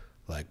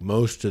like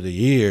most of the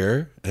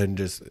year, and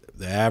just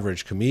the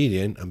average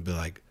comedian, I'd be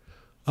like,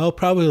 oh,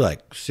 probably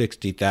like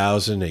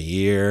 60,000 a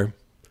year.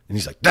 And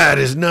he's like, that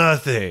is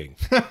nothing.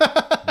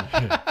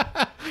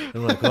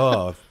 I'm like,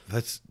 oh,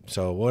 that's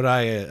so what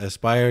I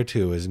aspire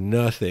to is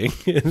nothing.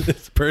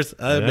 This person,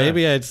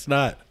 maybe it's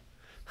not,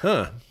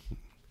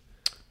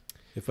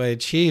 If I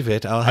achieve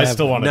it, I'll have I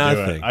still want to do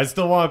nothing. it. I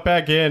still want it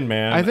back in,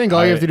 man. I think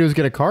all you have to do is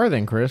get a car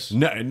then, Chris.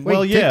 No, Wait,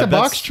 well, take yeah, the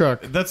that's- box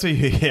truck. That's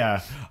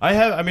yeah.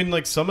 I mean,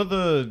 like some of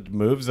the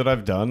moves that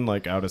I've done,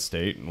 like out of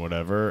state and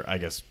whatever. I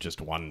guess just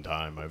one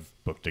time I've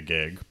booked a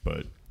gig,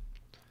 but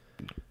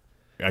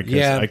I guess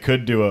Yeah. I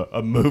could do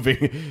a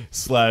moving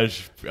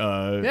slash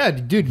Yeah,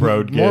 dude,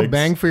 road more gigs.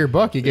 bang for your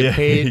buck. You get Yeah,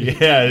 paid.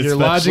 yeah, your especially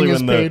lodging is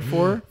when paid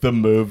for. The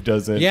move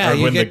doesn't. Yeah, or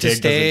you when get the to gig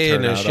stay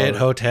doesn't in turn a out shit all-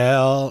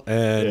 hotel,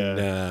 and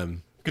Yeah.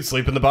 You could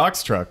sleep in the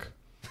box truck.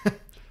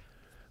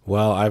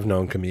 well, I've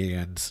known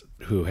comedians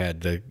who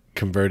had the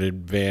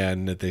converted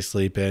van that they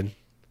sleep in.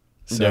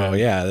 So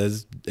yeah,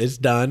 it's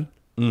done.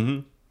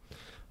 Yeah,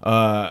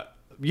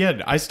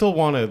 I still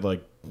want to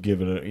like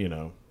give it a,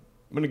 I'm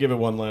gonna give it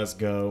one last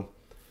go.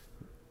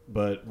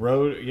 But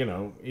road,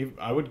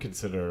 I would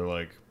consider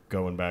like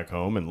going back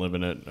home and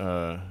living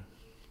at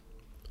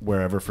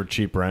wherever for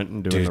cheap rent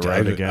and doing Dude, the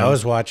road again. I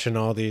was watching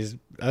all these.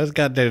 I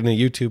got in a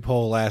YouTube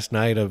hole last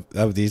night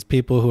of these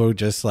people who are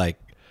just like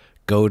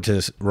go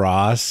to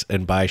Ross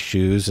and buy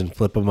shoes and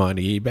flip them on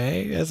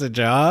eBay as a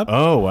job.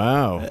 Oh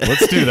wow,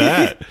 let's do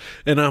that.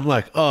 And I'm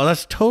like, oh,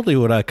 that's totally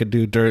what I could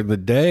do during the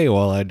day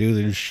while I do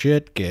these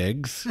shit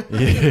gigs.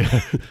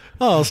 Yeah,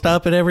 I'll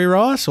stop at every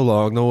Ross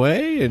along the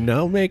way and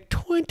I'll make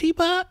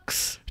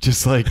 $20.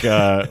 just like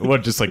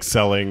just like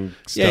selling.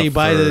 Stuff Yeah, you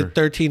buy the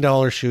for-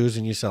 $13 shoes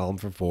and you sell them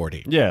for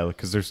 $40. Yeah,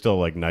 because they're still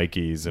like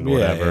Nikes and Yeah,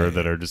 whatever yeah.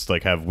 that are just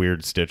like have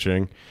weird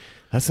stitching.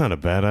 That's not a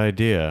bad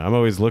idea. I'm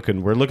always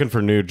looking. We're looking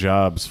for new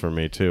jobs for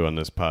me too on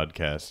this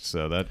podcast.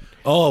 So that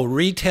Oh,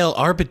 retail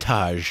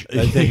arbitrage,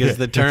 I think is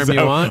the term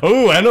you want.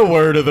 Oh, and a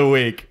word of the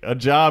week. A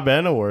job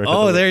and a word.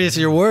 Oh, of the there week. is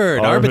your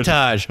word,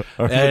 arbitrage.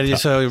 Arbitrage. And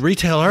so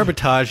retail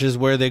arbitrage is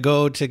where they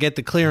go to get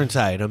the clearance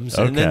items,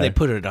 and then Okay. they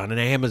put it on an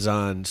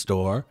Amazon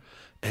store,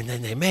 and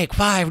then they make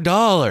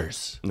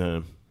 $5.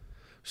 No.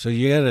 So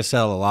you got to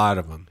sell a lot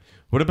of them.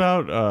 What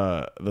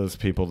about those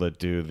people that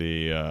do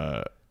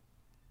the?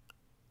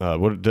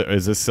 What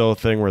is this still a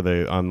thing where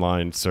they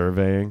online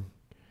surveying?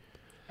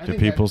 Do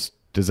people?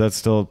 Does that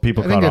still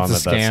people I think caught on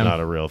that's that a that's scam.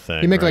 not a real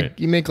thing? You make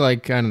right?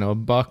 like I don't know,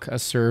 $1 a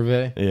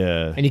survey,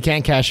 yeah. and you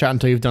can't cash out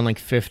until you've done like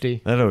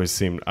 50. That always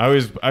seemed. I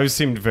always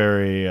seemed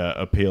very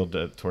appealed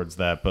towards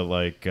that, but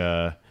like.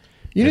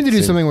 You need it to do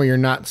seemed- something where you're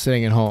not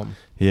sitting at home.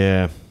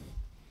 Yeah.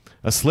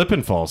 A slip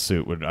and fall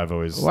suit would I've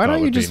always. Why thought don't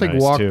you would be just like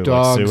nice, walk too, like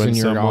dogs suing in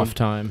your someone. off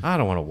time? I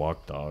don't want to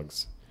walk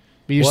dogs.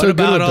 But you're What so good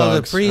about with all the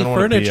dogs. free I don't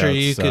wanna be furniture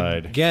you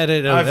outside. could get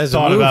it I've as a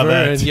thought mover about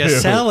that and you too.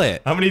 sell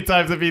it? How many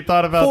times have you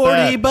thought about 40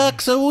 that?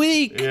 bucks a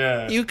week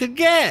Yeah. you could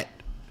get.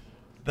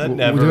 That We're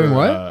never. doing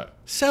what?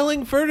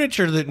 Selling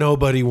furniture that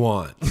nobody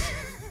wants.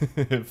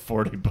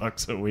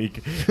 $40 a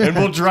week, and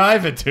we'll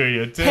drive it to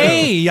you too.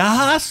 Hey, you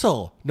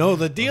hustle. No,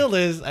 the deal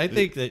is I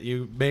think that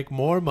you make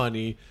more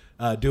money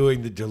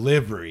doing the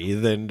delivery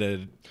than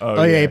the...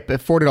 Oh yeah,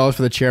 $40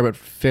 for the chair, but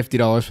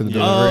 $50 for the Yeah.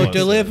 delivery. Oh,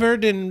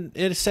 delivered and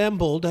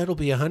assembled, that'll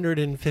be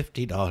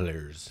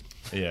 $150.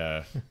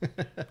 Yeah,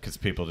 because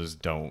people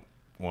just don't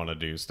want to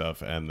do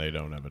stuff, and they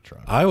don't have a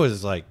truck. I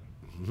was like,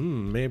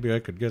 maybe I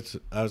could get.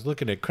 I was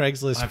looking at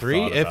Craigslist I've free.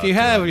 thought If about you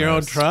have doing your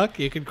own this. truck,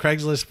 you can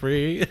Craigslist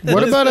free.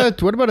 What about a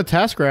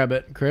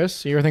TaskRabbit,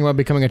 Chris? You ever think about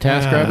becoming a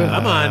TaskRabbit?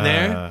 I'm on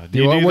there. Do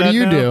you what do what that do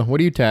you now? do? What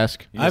do you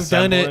task? You I've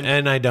done it assembling?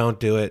 and I don't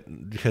do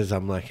it because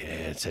I'm like,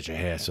 it's such a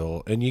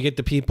hassle. And you get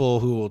the people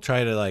who will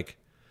try to like,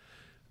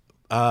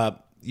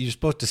 you're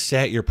supposed to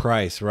set your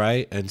price,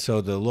 right? And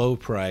so the low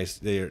price,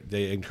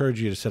 they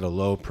encourage you to set a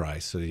low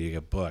price so that you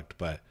get booked.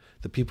 But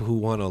the people who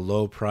want a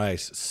low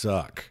price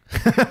suck.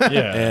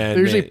 Yeah. And They're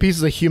usually they-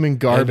 pieces of human and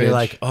garbage. you're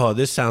like, oh,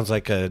 this sounds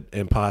like an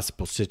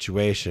impossible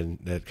situation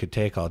that could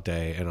take all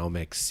day, and I'll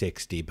make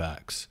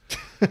 $60.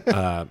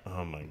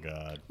 Oh my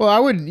god.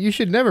 well, you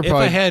should never If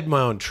probably. I had my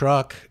own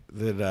truck,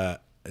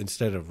 that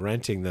instead of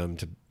renting them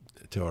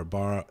to our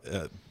bar,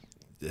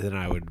 then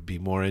I would be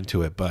more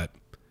into it. But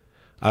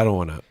I don't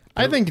want to.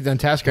 I think on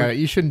TaskRabbit,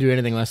 you shouldn't do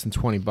anything less than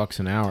 $20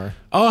 an hour.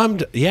 Oh,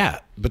 yeah,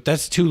 but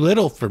that's too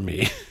little for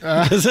me.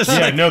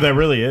 Yeah, no, that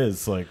really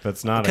is like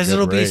that's not Because a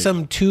good it'll be rate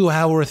some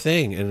 2-hour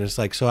thing, and it's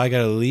like, so I got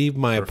to leave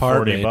my for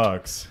apartment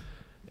 $40.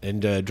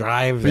 and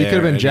drive But you there. could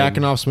have been and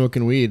jacking then- off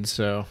smoking weed.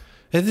 So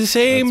at the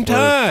same That's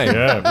worth-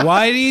 time. yeah.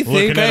 Why do you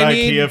think Looking at I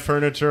need? IKEA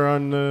furniture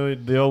on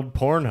the old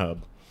Pornhub.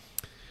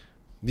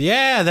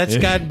 Yeah, that's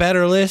got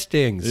better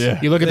listings. Yeah.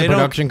 you look at They the don't-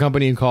 production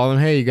company and call them,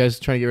 "Hey, you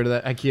guys trying to get rid of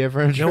that IKEA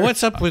furniture?" Now,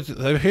 what's up with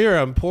here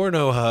on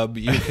Pornhub?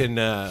 You can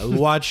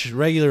watch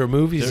regular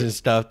movies and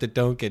stuff that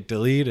don't get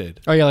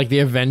deleted. Oh yeah, like the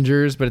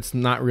Avengers, but it's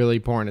not really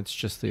porn. It's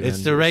just the Avengers.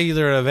 It's the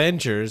regular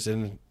Avengers,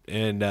 and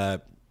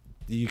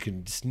you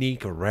can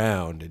sneak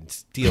around and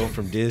steal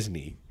from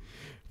Disney.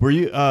 Were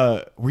you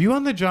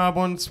on the job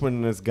once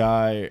when this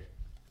guy?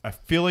 I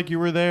feel like you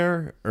were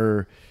there,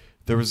 or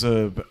there was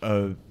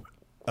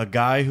a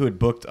guy who had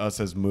booked us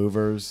as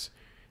movers,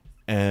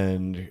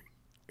 and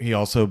he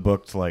also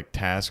booked like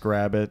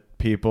TaskRabbit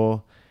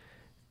people,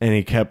 and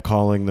he kept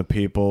calling the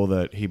people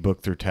that he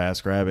booked through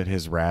TaskRabbit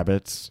his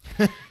rabbits.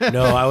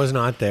 No, I was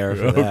not there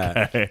for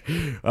that.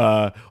 Okay,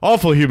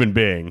 awful human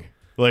being.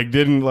 Like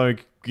didn't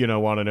like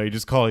want to know. He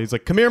just called. He's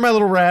like, "Come here, my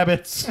little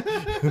rabbits."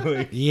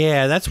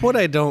 Yeah, that's what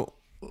I don't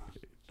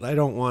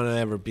want to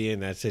ever be in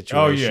that situation.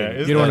 Oh, yeah.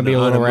 You don't wanna be a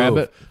On little move.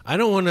 rabbit? I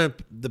don't want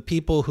the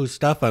people whose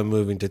stuff I'm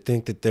moving to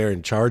think that they're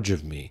in charge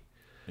of me.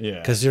 Yeah,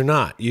 Because they're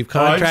not. You've I've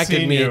contracted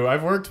seen me. you.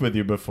 I've worked with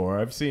you before.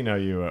 I've seen how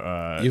you.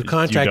 You've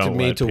contracted you don't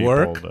me let to people,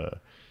 work.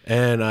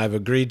 And I've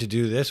agreed to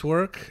do this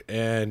work.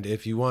 And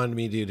if you wanted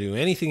me to do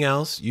anything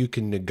else, you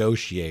can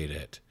negotiate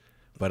it.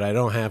 But I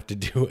don't have to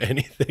do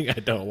anything I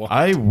don't want.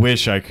 I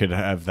wish I could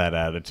have that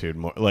attitude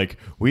more. Like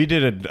we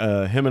did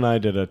him and I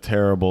did a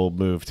terrible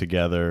move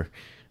together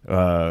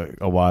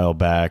a while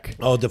back.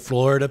 Oh, the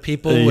Florida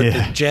people with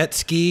Yeah. the jet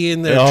ski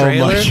in their Oh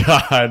trailer? my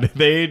god!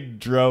 They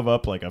drove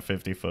up like a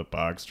 50-foot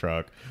box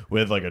truck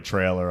with like a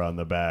trailer on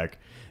the back.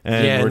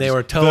 And Yeah, and they just-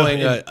 were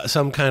towing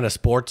some kind of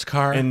sports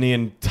car. and the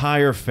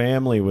entire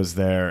family was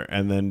there,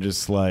 and then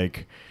just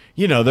like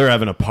they're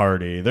having a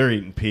party, they're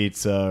eating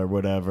pizza or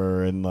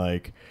whatever, and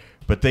like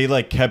but they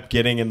like kept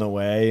getting in the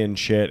way and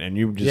shit, and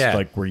you just Yeah.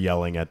 like were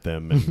yelling at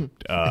them, and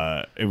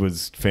it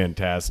was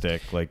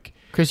fantastic. Like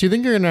Chris, you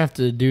think you're gonna have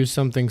to do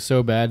something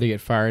so bad to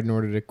get fired in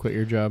order to quit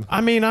your job? I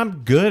mean, I'm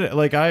good.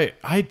 Like I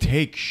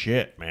take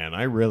shit, man.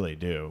 I really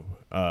do.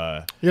 You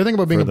ever think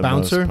about being for a the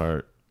bouncer? most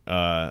part.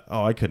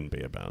 I couldn't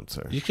be a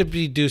bouncer. You could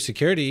do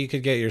security. You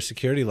could get your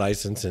security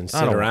license and sit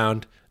don't-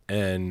 around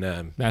and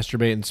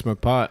Masturbate and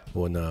smoke pot.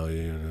 well, no,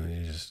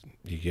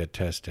 you get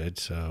tested,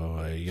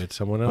 so you get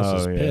someone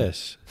else's yeah.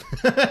 piss.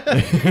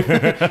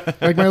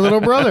 Like my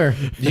little brother.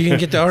 You can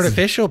get the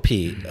artificial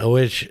pee,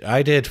 which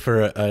I did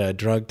for a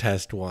drug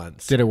test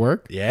once. Did it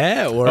work?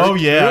 Yeah, it worked. Oh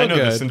yeah, I real know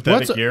good. the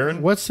synthetic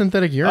urine. What's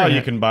synthetic urine? Oh,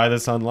 you can buy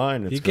this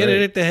online. It's You get great.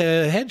 it at the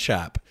head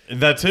shop,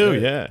 That too,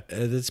 yeah.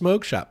 the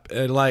smoke shop.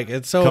 And like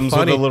it's so Comes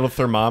funny. with a little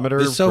thermometer.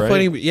 It's so right?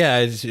 funny. Yeah,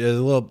 it's a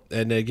little,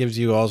 and it gives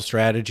you all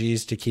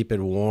strategies to keep it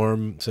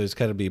warm. So it's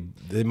got to be.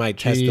 They might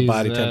test the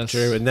body Jesus.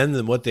 temperature, and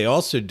then what they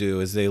also do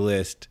is they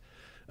list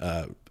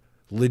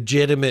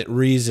legitimate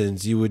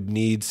reasons you would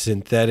need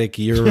synthetic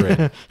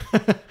urine.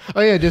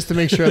 Oh yeah, just to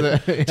make sure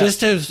that. Yeah.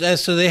 Just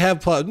as so they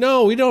have.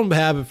 No, we don't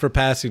have it for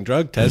passing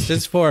drug tests.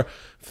 It's for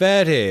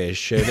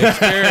fetish and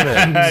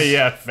experiments.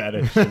 Yeah,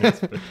 fetish.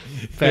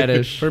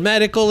 Fetish. For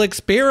medical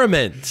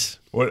experiments.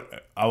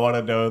 What I want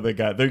to know the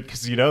guy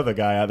because the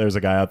guy out there's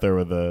a guy out there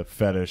with a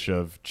fetish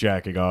of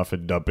jacking off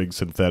and dumping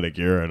synthetic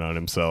urine on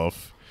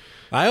himself.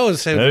 I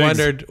always That is-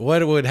 wondered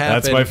what would happen.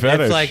 That's my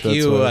fetish. If like That's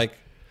you what- like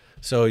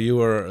So you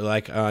were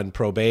like on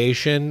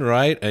probation,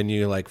 right? And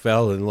you like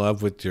fell in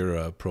love with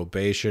your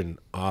probation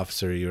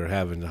officer. You were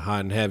having a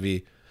hot and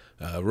heavy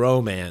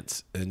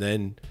romance, and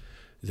then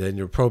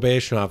your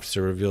probation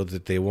officer revealed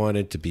that they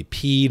wanted to be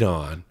peed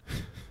on.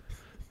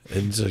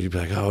 And so you'd be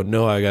like, oh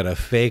no, I got a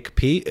fake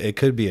pee. It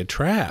could be a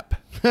trap.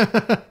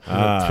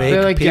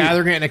 They're like pee.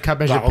 gathering it in a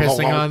cup as you're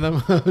pissing on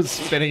them,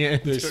 spitting it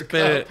into a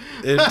Spit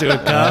cup. it into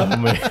a cup. Oh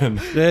man,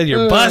 Then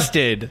you're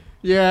busted.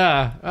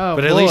 Yeah. Oh,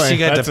 But at boy. least you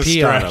got that's to a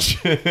pee on them.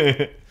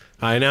 stretch.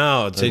 I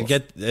know. To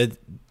get the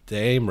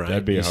aim right,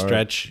 That'd be you hard.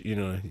 stretch,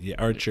 you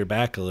arch your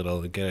back a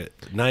little and get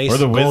a nice Or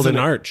the golden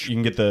Wizina- arch. You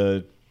can get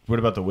the. What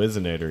about the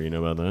Wizinator? You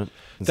know about that?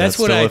 Is That's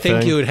that what still I a think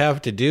thing? you would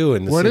have to do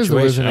in the What is the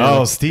situation. Wizinator?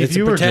 Oh, Steve, it's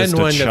you a were pretend just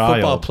a one that child.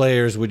 football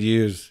players would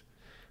use.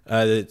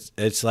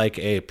 It's like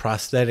a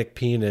prosthetic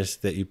penis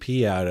that you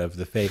pee out of,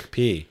 the fake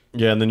pee.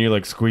 Yeah, and then you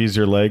like squeeze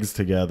your legs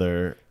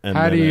together. And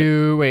How then do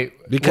you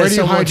wait? Because where do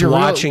you hide someone's your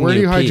watching Where do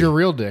you you hide pee. your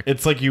real dick?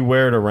 It's like you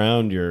wear it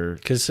around your.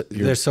 Because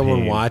Your there's someone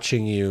peen.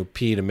 watching you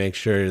pee to make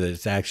sure that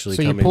it's actually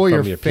So you coming pull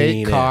from your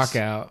fake penis. cock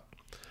out.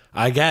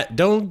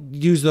 Don't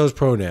use those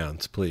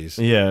pronouns, please.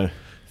 Yeah,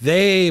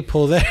 They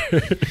pull their.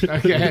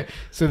 Okay,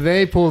 so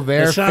they pull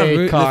their That's not fake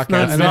rude. cock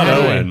That's out. not And then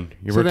how do Owen. you-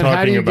 You so were then how do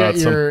talking you about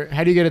get your?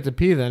 How do you get it to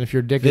pee then? If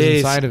your dick is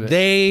inside of it,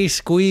 They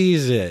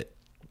squeeze it.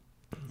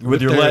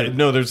 with your their- leg.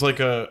 No, there's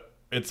like a.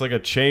 It's like a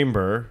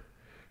chamber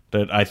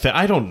that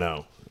I don't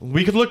know.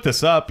 We could look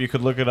this up. You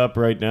could look it up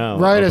right now.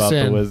 Write us about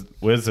in. the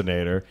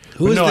Wizinator.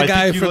 Who But was no, the I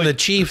guy think you, from like- the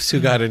Chiefs who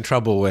got in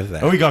trouble with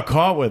that? Oh, he got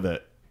caught with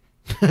it.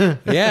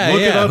 yeah,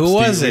 Look it up, Who Steve.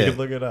 was We it? could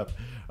look it up.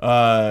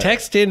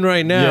 Text in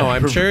right now. Yeah.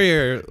 I'm sure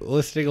you're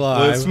listening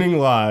live. Listening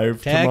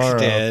live tomorrow.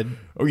 Texted.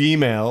 Or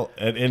email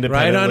at Right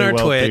independently on our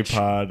wealthy Twitch.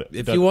 pod.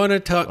 If you want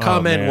to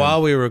comment man.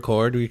 while we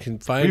record, we can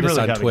find we us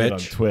really on gotta Twitch. get on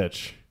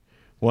Twitch.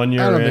 1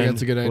 year I don't in, think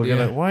that's a good we're idea.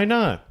 gonna- why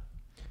not?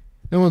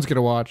 no one's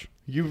gonna watch.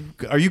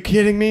 Are you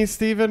kidding me,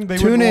 Steven? They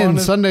Tune wouldn't in want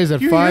us- Sundays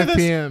at You hear 5 this?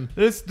 p.m.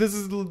 This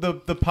is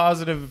the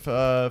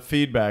positive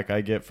feedback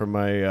I get from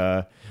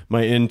my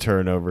my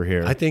intern over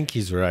here. I think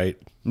he's right.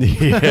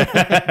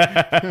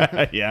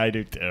 yeah. Yeah, I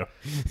do too.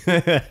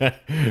 You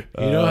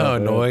know how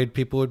annoyed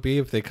people would be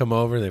if they come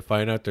over and they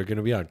find out they're going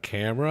to be on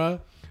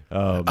camera?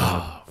 Oh, man.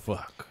 Oh,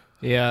 fuck.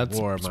 Yeah,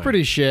 War it's mind.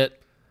 pretty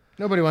shit.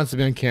 Nobody wants to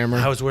be on camera.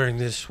 I was wearing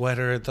this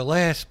sweater at the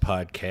last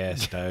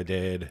podcast I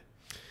did.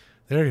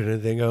 They're going to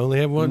think I only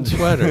have one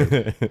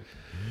sweater.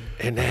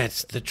 And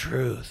that's the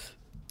truth.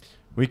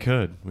 We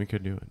could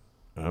do it.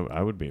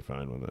 I would be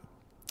fine with it.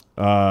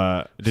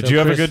 Did So, you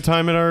have a Chris- good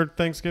time at our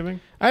Thanksgiving?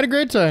 I had a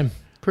great time.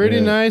 Pretty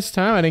Yeah. nice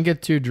time. I didn't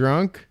get too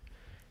drunk.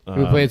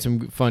 We played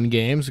some fun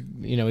games.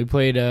 You know, we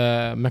played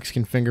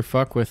Mexican finger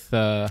fuck with.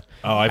 Oh,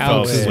 I fell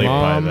Alex's asleep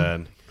mom. by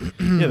then.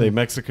 Yeah, they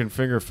Mexican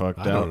finger fucked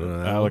I don't know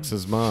that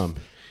Alex's mom.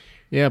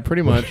 Yeah,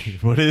 pretty much.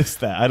 What is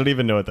that? I don't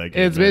even know what that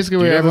game It's is. basically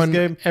Do you where know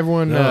this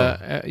everyone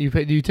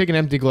game? you take an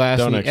empty glass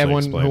Don't and actually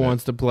everyone explain who it.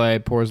 wants to play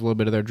pours a little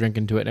bit of their drink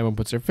into it. And everyone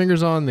puts their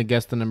fingers on. They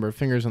guess the number of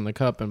fingers on the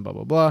cup and blah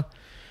blah blah.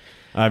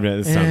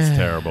 This sounds Eh,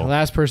 terrible.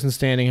 Last person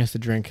standing has to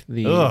drink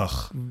the Ugh,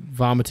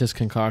 vomitous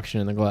concoction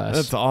in the glass.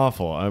 that's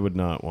awful. I would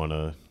not want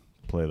to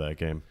play that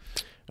game.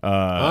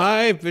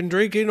 I've been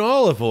drinking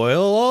olive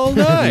oil all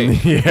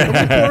night.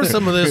 Yeah. Pour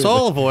some of this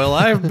olive oil.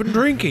 I've been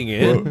drinking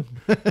it.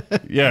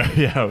 yeah,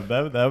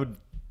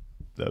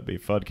 that'd be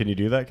fun. Can you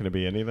do that? Can it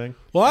be anything?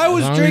 Well, I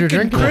was long as you're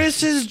drinking drinking it.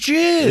 Chris's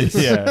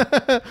jizz.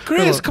 Yeah.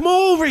 Chris, come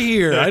over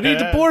here. I need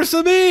to pour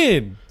some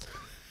in.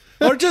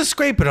 Or just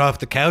scrape it off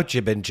the couch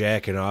you've been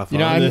jacking off You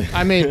know, on.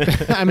 I made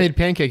I made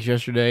pancakes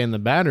yesterday, and the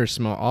batter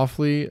smelled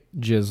awfully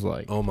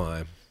jizz-like. Oh,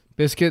 my.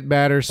 Biscuit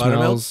batter Buttermilk?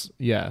 smells.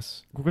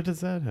 Yes, What does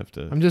that have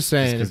to? I'm just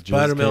saying Because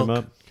Buttermilk. came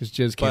up. because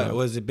jizz came. But out.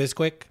 was it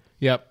Bisquick?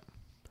 Yep,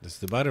 It's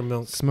the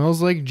buttermilk.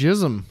 smells like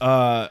jism.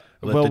 Let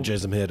Well, the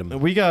jism hit him.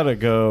 we gotta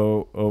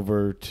go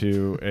over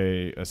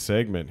to a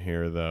segment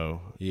here,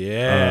 though.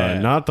 Yeah.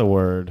 Not the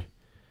word.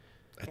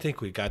 I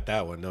think we got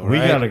that one, though, We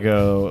right? gotta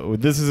go.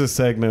 This is a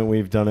segment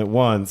we've done it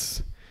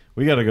once.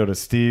 We gotta go to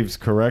Steve's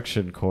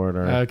correction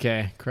corner.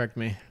 Okay, correct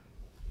me.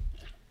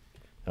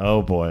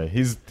 Oh boy,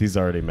 he's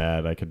already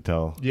mad. I can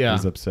tell. Yeah.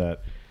 He's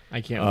upset. I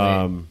can't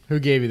Um, wait. Who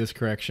gave you this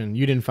correction?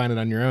 You didn't find it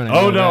on your own. Oh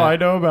know no, that. I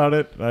know about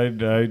it. I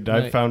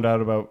Right. found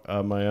out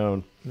about my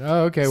own.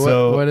 Oh, okay.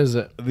 So- what is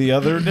it? The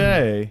other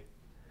day,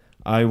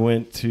 I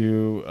went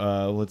to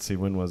let's see,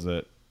 when was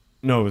it?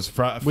 No, it was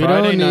Friday We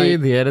don't night.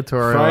 need the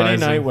editorial. Friday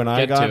night when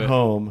I got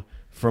home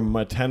from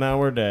a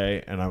 10-hour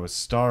day and I was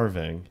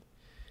starving,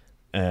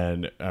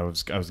 and I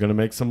was gonna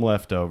make some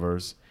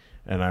leftovers,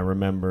 and I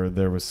remember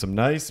there was some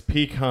nice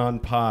pecan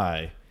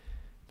pie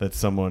that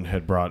someone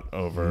had brought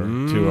over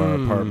to our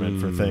apartment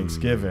for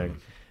Thanksgiving,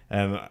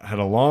 and I had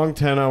a long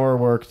 10-hour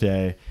work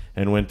day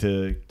and went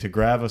to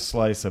grab a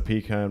slice of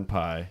pecan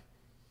pie.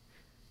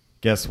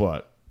 Guess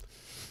what?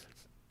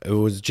 It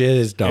was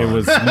jizzed on. It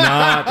was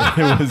not.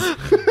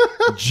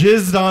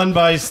 jizzed on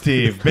by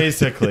Steve.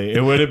 Basically,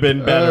 it would have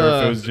been better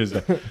if it was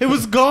jizzed on. It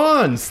was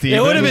gone, Steve.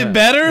 It would have been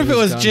better if it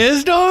was gone.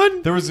 jizzed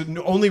on. There was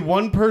only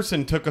one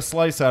person took a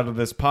slice out of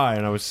this pie,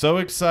 and I was so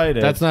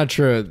excited. That's not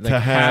true. Like,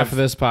 half have- of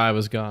this pie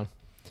was gone.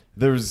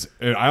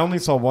 I only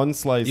saw one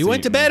slice. You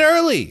went to eaten. bed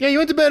early. Yeah, you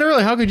went to bed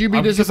early. How could you be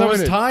Because I disappointed?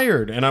 was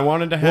tired and I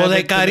wanted to have. Well, they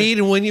it got the-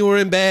 eaten when you were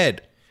in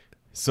bed.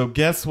 So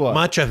guess what?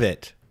 Much of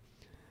it.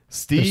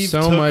 Steve There's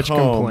so took much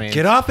home complaint.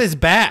 Get off his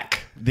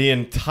back. the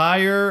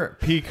entire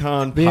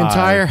pecan The pie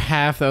entire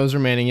half that was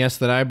remaining, yes,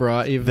 that I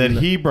brought. Even that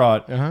he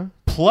brought. Uh-huh.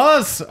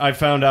 Plus, I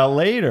found out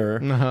later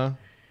Uh-huh.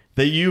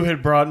 that you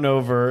had brought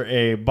over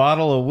a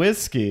bottle of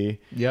whiskey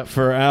Yep.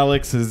 for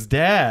Alex's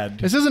dad.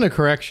 This isn't a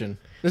correction.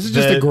 This is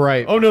just a that-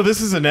 gripe. Oh no, this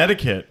is an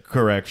etiquette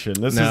correction.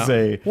 This No. is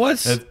a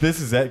What's- this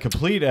is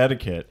complete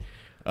etiquette.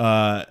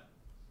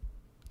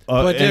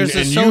 But there's a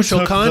and you social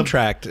took the-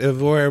 contract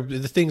of where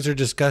the things are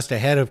discussed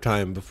ahead of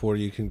time before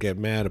you can get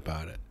mad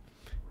about it.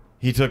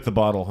 He took the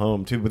bottle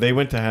home too, but they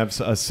went to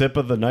have a sip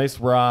of the nice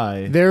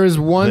rye. There was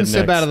one The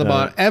sip next out of the night.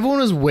 bottle. Everyone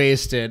was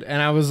wasted,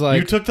 and I was like,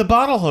 You took the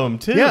bottle home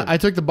too. yeah, I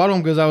took the bottle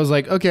because I was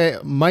like, okay,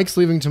 Mike's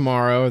leaving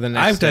tomorrow. The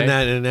next I've done day.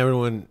 that,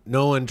 and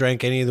no one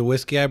drank any of the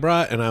whiskey I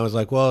brought, and I was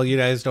like, "Well, you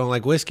guys don't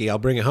like whiskey. I'll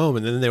bring it home."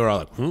 And then they were all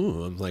like,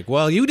 I'm like,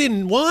 "Well, you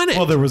didn't want it."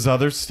 Well, there was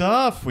other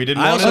stuff. We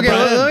didn't I want also to Okay,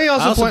 brought- let me I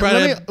also also point. brought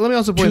Let me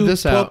also point two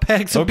this out.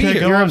 12-packs of Okay, beer.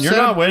 go on. You're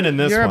not winning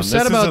this You're one. upset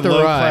This is about a the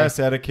low-class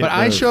rye. etiquette But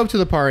I move. show up to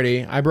the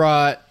party. I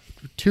brought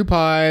 2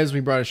 pies. We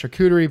brought a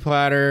charcuterie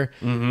platter.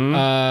 Mm-hmm.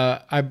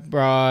 I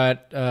brought,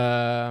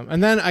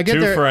 and then I get Two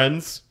there.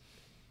 friends.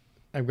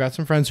 I've got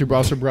some friends who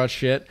also brought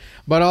shit,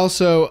 but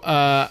also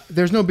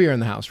there's no beer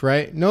in the house,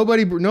 right?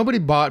 Nobody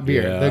Yep. bought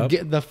beer.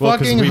 The Well, 'cause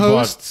fucking we bought-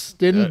 hosts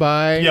didn't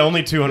buy. Yeah,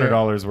 only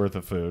 $200 worth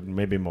of food,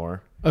 maybe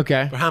more.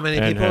 Okay, For how many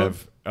And people?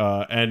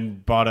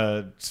 and bought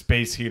a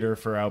space heater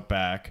for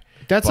Outback.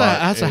 that's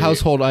Bought a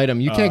household item.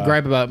 You can't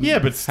gripe about. yeah,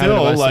 but having to still,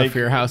 buy stuff like- for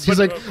your house. but- He's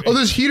like, oh,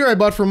 this heater I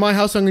bought for my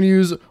house, I'm going to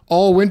use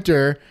all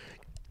winter.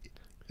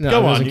 No, it Go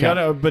on, doesn't you count.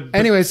 gotta. But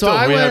Anyway, so still,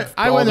 I we went. have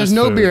I all went. There's this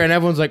no food. beer, and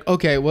everyone's like,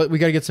 "Okay, well, we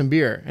got to get some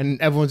beer."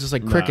 And everyone's just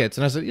like crickets.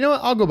 And I said, "You know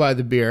what? I'll go buy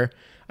the beer."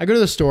 I go to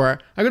the store.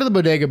 I go to the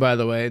bodega, by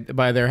the way,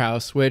 by their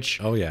house, which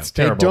Oh yeah. they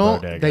Terrible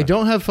don't. bodega. They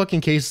don't have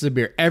fucking cases of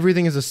beer.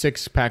 Everything is a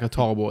 6-pack of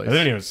Tall Boys. They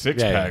don't even have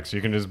six Yeah, yeah. packs.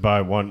 You can just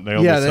buy one. They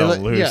only Yeah, sell they're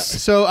loose. yeah.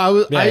 So I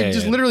Yeah,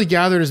 just yeah. literally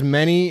gathered as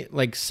many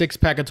like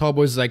 6-pack of Tall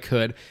Boys as I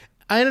could.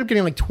 I ended up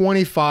getting like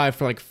 25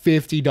 for like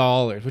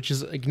 $50, which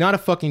is like not a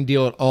fucking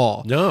deal at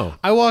all. No.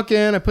 I walk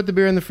in, I put the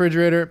beer in the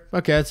refrigerator.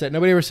 Okay, that's it.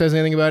 Nobody ever says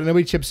anything about it.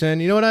 Nobody chips in.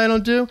 You know what I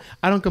don't do?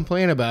 I don't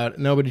complain about it.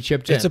 Nobody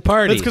chipped It's in. a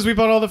party. That's because we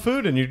bought all the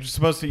food, and you're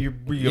supposed to. You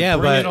Yeah,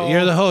 bring it but all.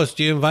 you're the host.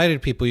 You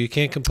invited people. You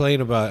can't complain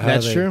about how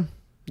That's they- true.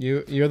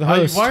 You're the Why,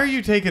 host. why are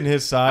you taking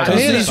his side? I on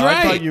mean, this? he's I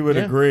right. thought you would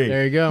Yeah, agree.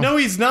 there you go. No,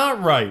 he's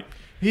not right.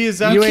 He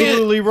is You ain't-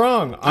 absolutely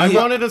wrong. I You-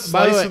 wanted a by the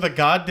slice way, of the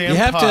goddamn You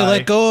have to pie.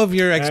 let go of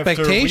your after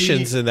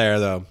expectations we- in there,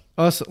 though.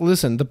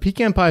 Listen, the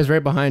pecan pie is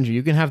right behind you.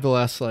 You can have the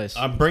last slice.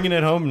 I'm bringing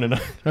it home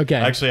tonight. Okay.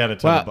 I actually had a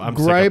ton. Wow, I'm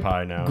gripe, sick of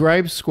pie now.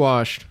 Gripe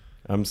squashed.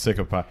 I'm sick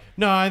of pie.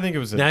 No, I think it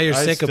was. Now you're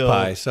I sick still- of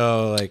pie,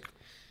 so like,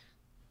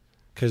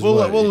 because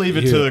We'll leave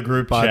it to the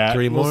group chat.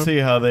 Three more? We'll see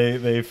how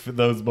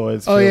those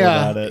boys feel Oh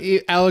yeah, about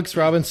it. Alex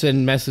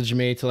Robinson messaged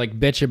me to like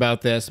bitch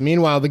about this.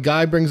 Meanwhile, the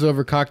guy brings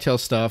over cocktail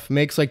stuff,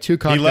 makes like 2 He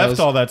cocktails. left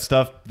all that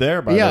stuff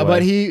there. By yeah, the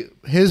way.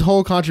 but his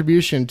whole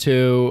contribution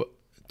to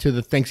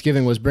the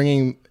Thanksgiving was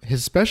bringing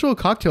his special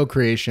cocktail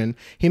creation.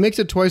 He makes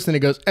it twice, then he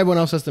goes, everyone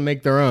else has to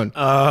make their own.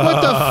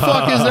 What the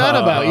fuck is that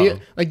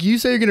about? You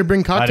say you're gonna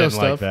bring cocktail I didn't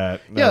stuff. like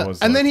that. That Yeah, was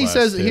and then he low-class,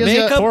 says too. he has Make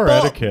got- a Poor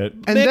bowl. etiquette.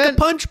 And Make then- a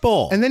punch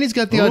bowl. And then he's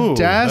got the Ooh,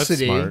 that's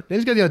audacity. smart. Then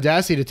he's got the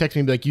audacity to text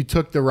me and be like, "You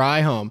took the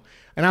rye home,"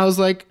 and I was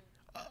like,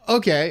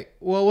 "Okay,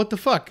 well, what the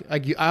fuck?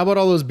 Like, how about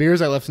all those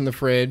beers I left in the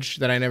fridge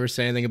that I never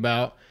say anything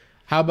about?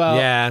 How about,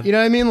 Yeah. you know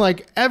what I mean?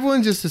 Like,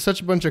 everyone just is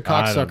such a bunch of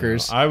I don't know.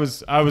 cocksuckers. I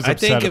was I upset.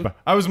 think if-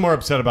 I was more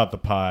upset about the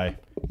pie.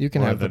 You can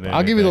more have the. than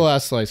I'll give you the anything.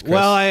 last slice, Chris.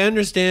 Well, I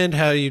understand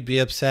how you'd be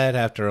upset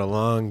after a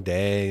long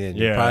day, and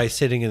you're Yeah. probably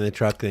sitting in the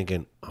truck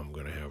thinking, "I'm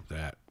gonna have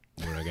that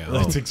when I get home."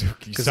 That's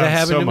exactly. You 'Cause sound that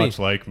happened so to me. much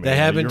like me. That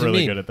happened You're to really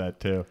me. good at that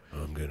too.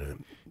 I'm gonna.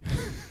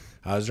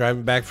 I was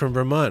driving back from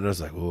Vermont, and I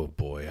was like, "Oh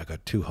boy, I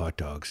got 2 hot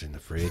dogs in the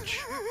fridge.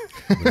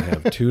 I'm gonna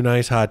have 2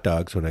 nice hot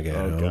dogs when I get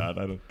Oh home. God,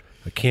 I don't.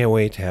 I can't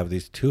wait to have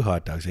these 2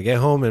 hot dogs. I get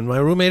home, and my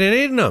roommate had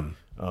eaten them.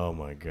 Oh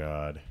my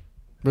God.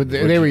 but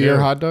they what'd were you your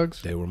do? hot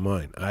dogs. They were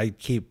mine. I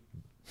keep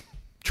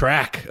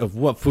track of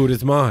what food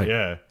is mine.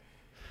 Yeah,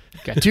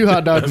 Got 2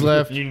 hot dogs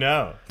left. you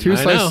know. 2 I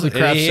slices know. of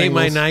crab And he ate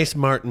my singles. nice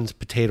Martin's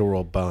potato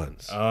roll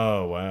buns.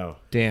 Oh wow.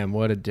 Damn,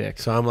 what a dick.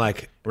 So I'm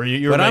like, Were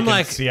you were But I'm making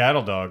like-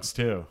 Seattle dogs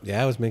too?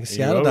 yeah, I was making You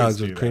Seattle always dogs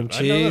do with that. cream I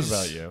know that cheese.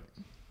 about you.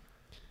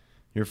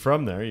 You're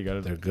from there. You got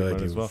to. They're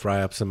good. as You well.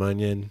 fry up some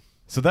onion.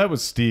 So that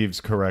was Steve's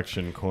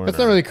correction corner. That's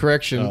not really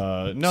correction.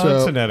 No, so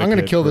it's an I'm going to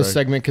etiquette kill this correct.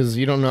 segment because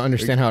you don't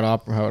understand how it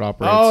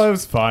operates. Oh, it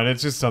was fine.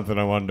 It's just something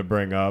I wanted to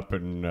bring up,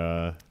 and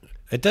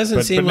It doesn't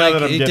But- seem but now like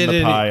that I'm it getting did the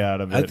any- pie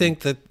out of I it. think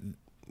that,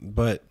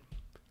 but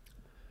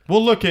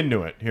we'll look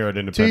into it here at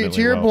Independently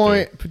to your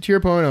Wealthy.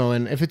 point,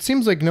 Owen, if it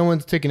seems like no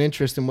one's taken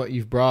interest in what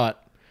you've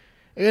brought,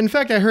 In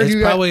fact, I heard It's you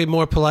got, probably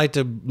more polite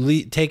to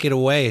take it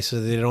away so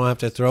they don't have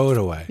to throw it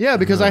away. yeah,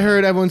 because I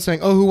heard everyone saying,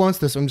 "Oh, who wants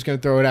this? I'm just going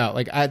to throw it out."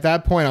 Like at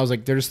that point, I was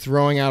like, "They're just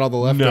throwing out all the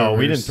leftovers." No,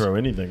 we didn't throw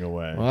anything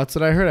away. Well, that's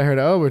what I heard. I heard,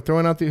 "Oh, we're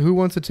throwing out the who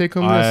wants to take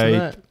home this and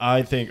that."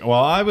 I think. Well,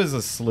 I was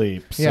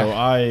asleep, so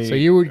Yeah. So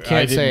you can't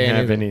I didn't say have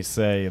anything. any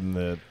say in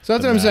the. So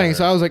that's the what I'm saying. matter.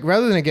 So I was like,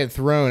 rather than it get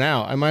thrown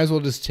out, I might as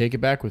well just take it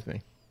back with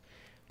me.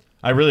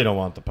 I really don't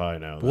want the pie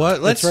now. though.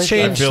 What? Let's right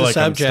change there. I feel the like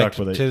I'm subject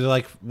stuck with it. to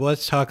like.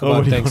 Let's talk Oh,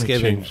 about we don't wanna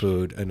Thanksgiving change.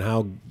 food and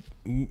how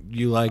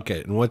you like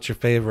it and what's your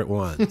favorite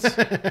ones.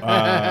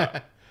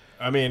 I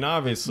mean,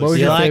 obviously, What was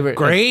you your like favorite-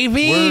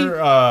 gravy?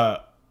 we're.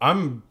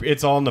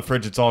 It's all in the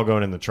fridge. It's all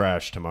going in the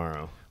trash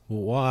tomorrow.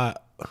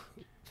 What?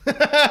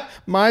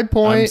 My I'm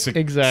point sick,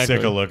 exactly.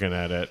 sick of looking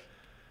at it.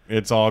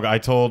 It's all. I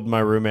told my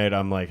roommate,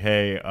 I'm like,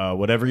 hey,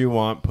 whatever you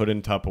want, put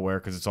in Tupperware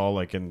because it's all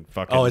like in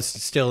fucking. Oh, it's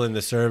still in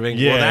the serving.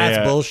 Yeah, well, that's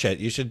yeah. bullshit.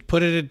 You should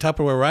put it in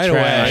Tupperware right Trash.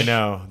 away. I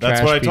know. That's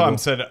Trash what I told him. people.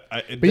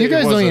 Said, But you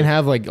guys don't even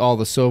have like all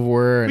the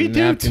silverware and We do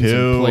napkins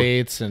too. and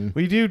plates and.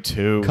 We do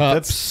too. Cups.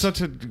 That's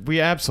such a.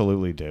 We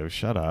absolutely do.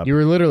 Shut up. You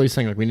were literally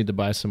saying like we need to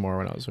buy some more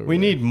when I was over We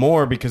there. need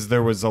more because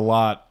there was a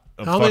lot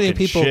of How many fucking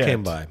people shit.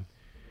 came by?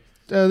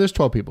 There's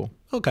 12 people.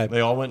 Okay. They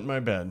all went in my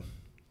bed.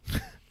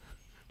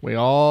 We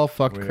all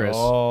fucked We Chris.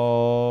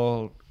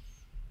 all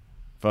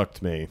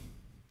fucked me.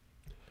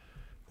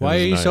 Why are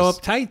was you so nice.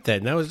 uptight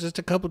then? That was just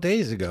a couple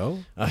days ago.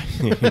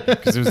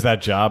 Because it was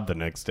that job the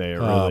next day. It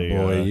really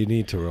oh boy, you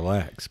need to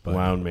relax. But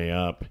wound me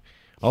up.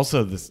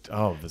 Also, this did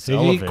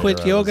elevator. you quit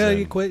I was yoga? in.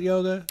 You quit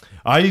yoga?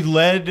 I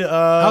led.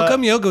 How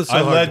come yoga's so I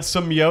hard? led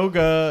some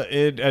yoga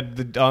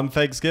on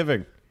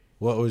Thanksgiving.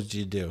 What would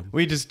you do?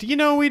 We just,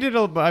 we did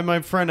my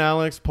friend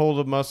Alex pulled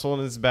a muscle in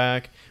his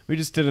back. We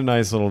just did a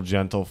nice little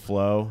gentle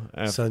flow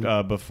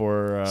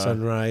before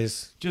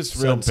Sunrise. just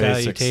real sun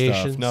basic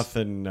salutations. stuff.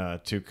 Nothing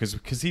too,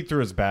 because he threw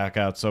his back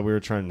out, so we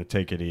were trying to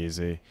take it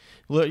easy.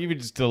 You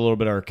just did a little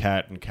bit of our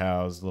cat and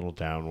cows, a little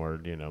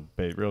downward,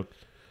 real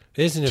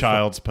Isn't it?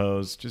 child's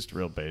pose, just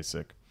real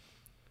basic.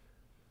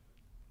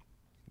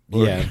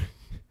 Yeah,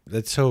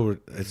 it's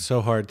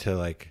so hard to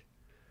like.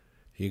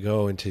 You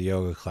go into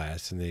yoga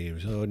class and they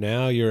so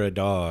now you're a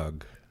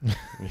dog.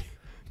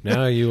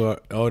 Now you are.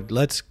 Oh,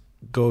 let's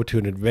go to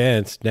an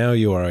advanced. Now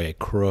you are a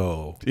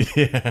crow.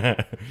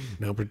 Yeah,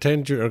 Now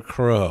pretend you're a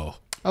crow.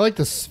 I like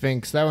the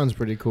Sphinx. That one's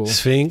pretty cool.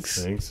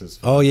 Sphinx. thanks. Is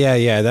fun. Oh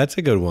yeah, that's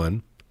a good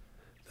one.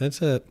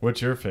 That's a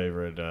What's your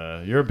favorite?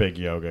 You're a big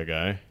yoga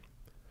guy.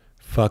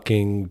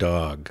 fucking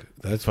dog.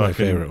 That's my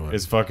favorite one.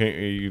 Is fucking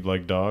you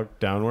like dog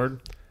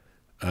downward?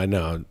 I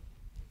know.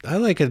 I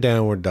like a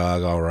downward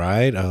dog. All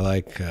right. I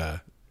like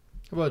How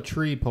about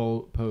tree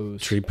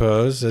pose? tree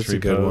pose. That's Tree a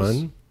good pose.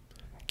 one.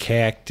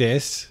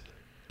 Cactus.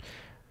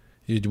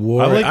 I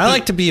like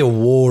like to be a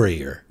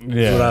warrior. Yeah.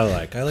 That's what I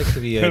like. I like to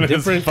be That is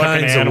different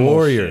fucking kinds of animal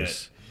warriors.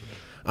 shit.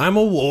 I'm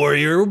a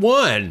warrior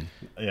 1.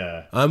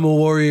 Yeah. I'm a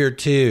warrior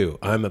 2.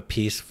 I'm a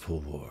peaceful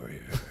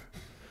warrior.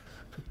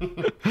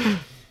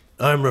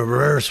 I'm a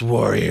reverse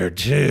warrior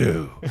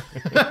 2.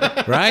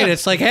 Right?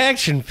 It's like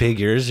action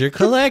figures you're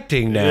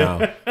collecting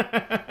now.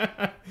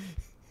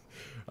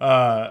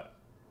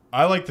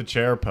 I like the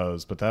chair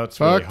pose, but that's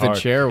Fuck really the hard.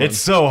 chair one. It's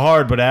so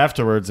hard, but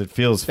afterwards it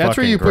feels That's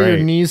where fucking you put great.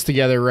 your knees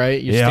together,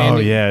 right? You're Yeah,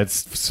 standing, yeah,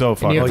 it's so and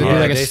fucking you have to hard.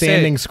 do like a They say-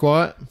 standing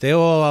squat. They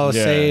will all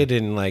Yeah. say it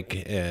in like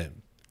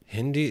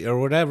Hindi or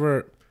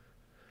whatever,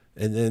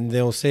 and then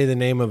they'll say the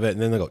name of it,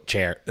 and then they'll go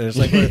chair. And it's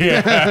like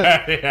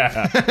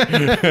yeah.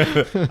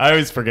 I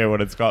always forget what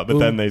it's called, but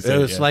then they say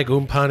it's like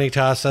Umpani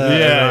Tasa,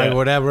 Yeah, and yeah.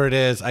 whatever it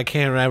is. I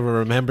can't ever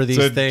remember these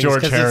a things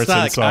George 'cause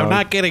Harrison it's not, I'm song.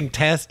 not getting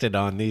tested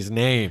on these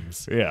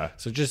names. yeah.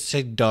 So just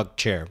say dog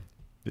chair.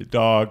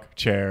 Dog,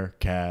 chair,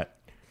 cat,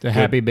 The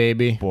happy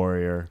baby.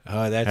 warrior.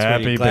 Oh, that's where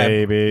Happy you clap,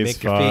 babies,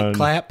 make your fun. feet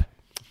clap,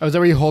 Oh, is that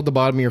where you hold the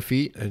bottom of your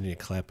feet? and you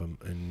clap them,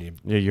 and you.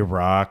 Yeah, you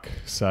rock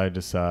side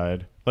to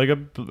side like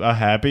a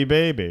happy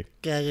baby.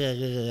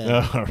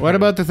 What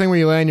about the thing where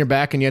you lay on your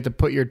back and you have to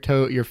put your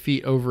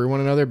feet over one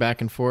another back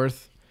and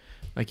forth,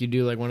 like you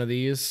do like one of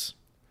these?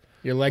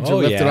 Your legs are Oh,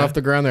 lifted yeah. off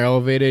the ground; they're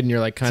elevated, and you're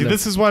like kind See, of.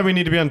 this is why we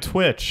need to be on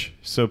Twitch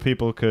so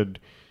people could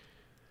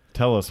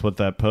tell us what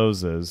that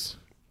pose is.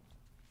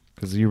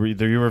 Because you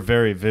were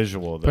very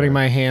visual there. Putting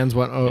my hands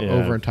one Yeah.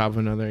 over on top of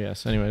another.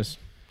 Yes. Anyways,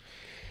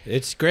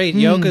 It's great.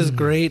 Yoga's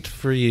great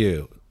for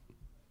you.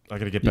 I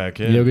gotta get back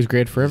in. yoga's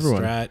great for everyone.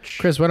 Stretch.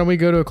 Chris, why don't we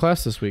go to a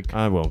class this week?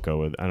 I won't go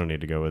with. I don't need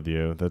to go with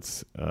you.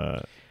 That's.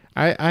 I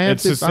have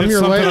It's to. just. I'm It's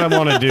your something life. I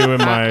want to do in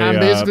my. I'm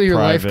basically your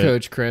life private-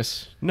 coach,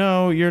 Chris.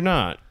 No, you're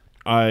not.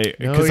 No,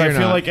 Because I you're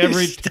feel not. like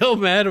every. He's still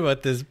mad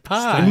about this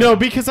pie. No,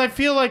 because I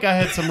feel like I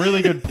had some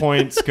really good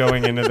points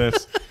going into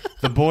this.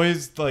 The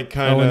boys like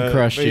kind Owen of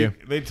crushed you.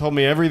 They told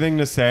me everything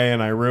to say,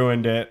 and I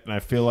ruined it. And I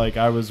feel like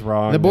I was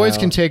wrong. The boys now.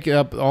 can take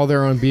up all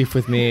their own beef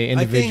with me I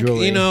think,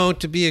 individually.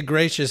 to be a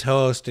gracious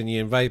host and you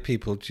invite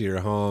people to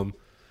your home,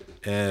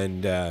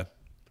 and it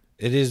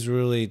is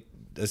really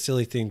a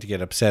silly thing to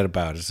get upset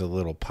about is a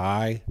little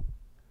pie.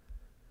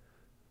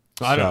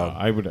 I don't So- know.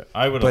 I would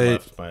have but-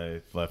 left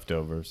my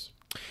leftovers.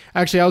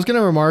 Actually, I was going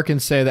to remark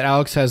and say that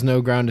Alex has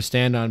no ground to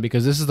stand on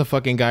because this is the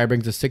fucking guy who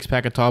brings a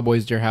 6-pack of Tall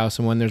Boys to your house,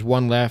 and when there's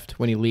one left,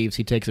 when he leaves,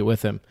 he takes it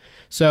with him.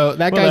 So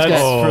that Well, guy's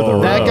that's got for the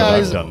that road.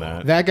 guy's I've done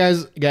that. that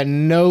guy's got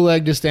no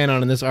leg to stand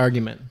on in this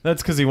argument.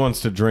 That's because he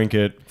wants to drink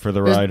it for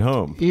the ride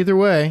home. Either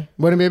way,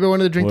 maybe I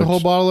wanted to drink the Which- whole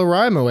bottle of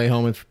rye on my way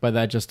home by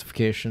that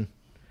justification.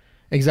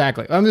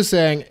 Exactly. I'm just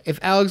saying, if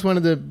Alex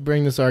wanted to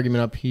bring this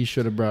argument up, he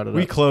should have brought it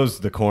We up.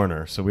 closed the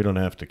corner, so we don't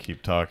have to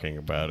keep talking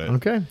about it.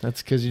 Okay,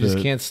 that's because you just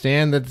The- can't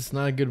stand that it's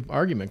not a good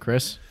argument,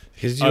 Chris.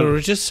 Because you were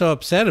just so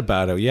upset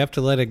about it. You have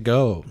to let it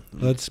go.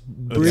 Let's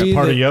breathe. It's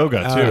part of it yoga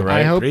out. too,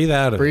 right? I hope Breathe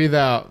out of it. Breathe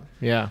out.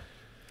 Yeah.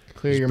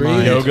 Clear your Breathe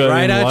mind. Yoga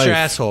right in out life. your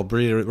asshole.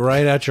 Breathe it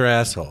right out your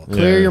asshole.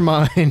 Clear Yeah. your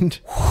mind.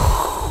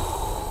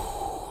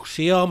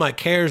 See all my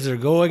cares are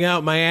going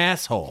out my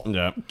asshole.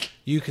 Yeah.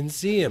 You can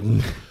see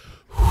them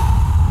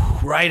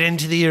right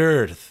into the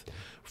earth,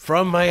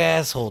 from my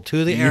asshole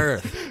to the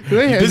earth.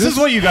 This is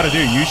what you got to do.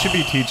 You should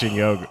be teaching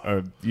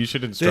yoga. You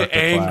should instruct The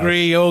a class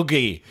angry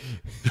yogi.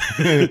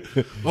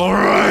 All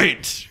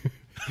right.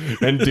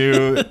 and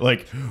do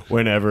like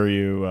whenever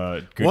you.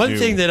 One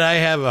thing that I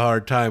have a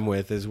hard time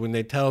with is when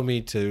they tell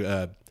me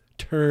to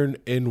turn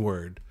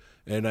inward,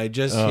 and I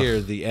just hear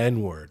the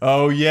N word.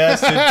 Oh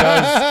yes, it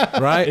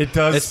does. Right? It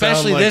does.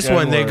 Especially sound like this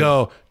one. They N-word.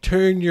 go,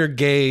 turn your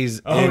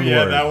gaze Oh inward.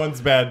 yeah, that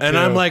one's bad too. And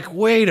I'm like,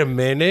 wait a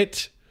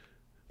minute.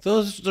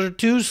 Those are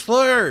two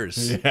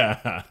slurs.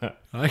 yeah.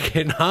 I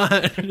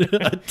cannot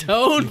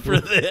atone for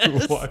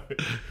this. What?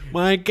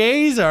 My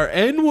gays are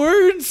N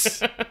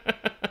words.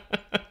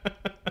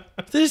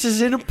 This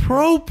is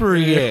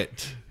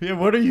inappropriate. Yeah.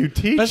 What are you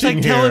teaching? That's like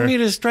here? telling me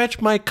to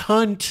stretch my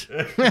cunt.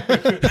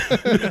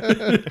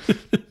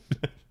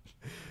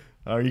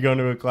 Are you going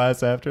to a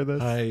class after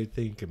this? I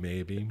think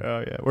maybe. Oh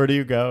yeah. Where do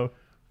you go?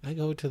 I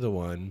go to the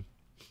one.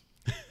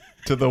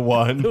 To the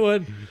one.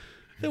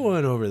 The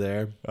one over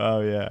there.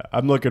 Oh yeah.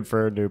 I'm looking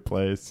for a new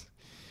place.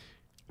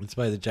 It's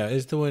by the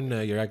It's the one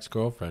your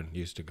ex-girlfriend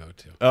used to go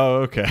to. Oh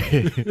okay.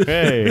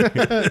 Hey.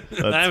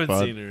 That's I haven't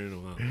fun. seen her in a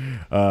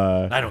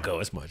while. I don't go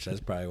as much. That's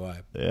probably why.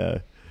 Yeah.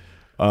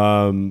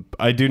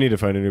 I do need to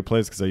find a new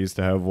place because I used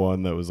to have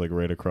one that was like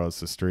right across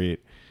the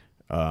street.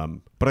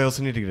 But I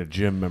also need to get a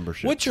gym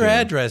membership. What's your too.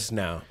 address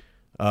now?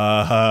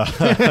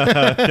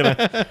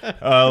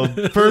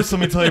 First, let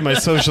me tell you my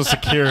social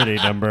security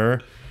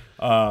number.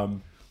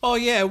 Oh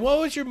yeah, what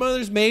was your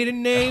mother's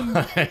maiden name?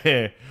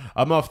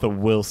 I'm off the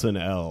Wilson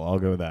L. I'll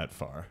go that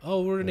far.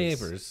 Oh, we're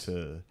neighbors.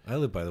 To... I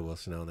live by the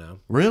Wilson L now.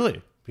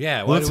 Really?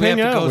 Yeah, why Let's do we have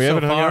hang to out. go We so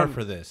haven't hung far out.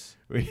 for this?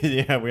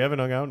 Yeah, we haven't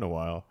hung out in a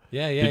while.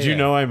 Yeah, yeah. Did you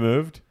know I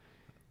moved?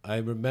 I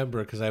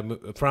remember because I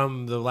moved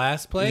from the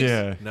last place.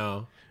 Yeah.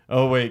 No,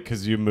 Oh wait,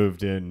 because you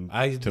moved in.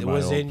 I to my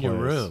was old in your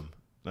place. room.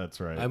 That's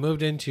right. I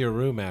moved into your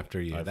room after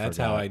you. I That's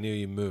forgot. how I knew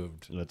you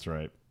moved. That's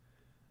right.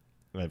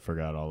 I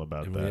forgot all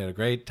about And that. we had a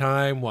great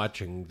time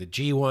watching the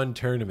G1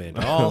 tournament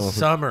all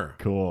summer.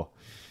 Cool.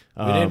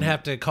 We didn't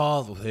have to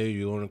call, hey,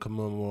 you want to come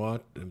on and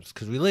watch?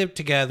 Because we lived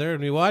together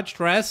and we watched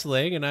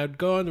wrestling, and I would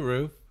go on the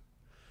roof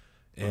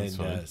and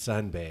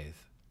sunbathe.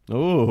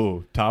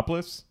 Oh,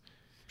 topless.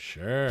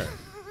 Sure.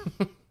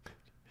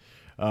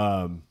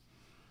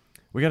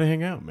 We gotta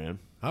hang out, man.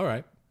 All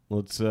right.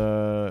 Let's.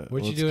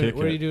 What you doing?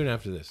 What are you doing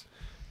after this?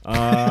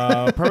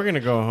 Probably gonna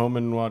go home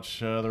and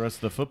watch the rest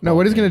of the football. No,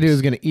 what he's going to do games.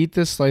 is going to eat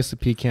this slice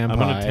of pecan I'm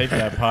pie. gonna take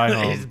that pie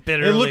home. He's It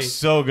bitterly- looks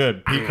so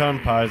good. Pecan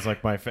pie is like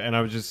and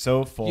I was just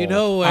so full. You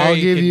know where I'll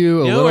you give can,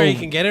 you a know where little- you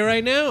can get it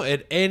right now?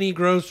 At any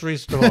grocery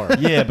store.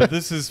 Yeah, but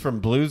this is from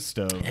Blues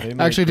Stove. They make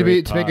Actually,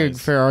 great to make a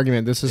pies. fair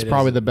argument, this is It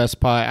probably is. the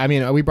best pie. I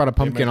mean, we brought a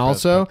pumpkin make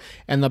best also,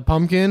 and the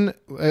pumpkin,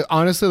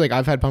 honestly, like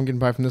I've had pumpkin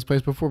pie from this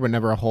place before, but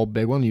never a whole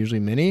big one, usually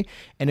mini.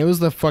 And it was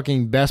the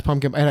fucking best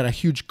pumpkin. It had a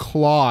huge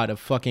clod of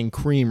fucking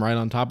cream right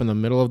on top in the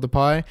middle of the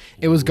pie.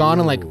 It was gone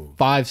in like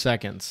 5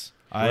 seconds.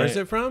 Where's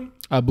it from?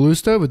 Blue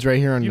Stove, it's right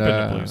here on You've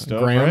been to Blue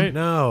Stove, Graham. right?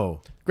 No.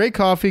 Great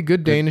coffee,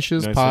 good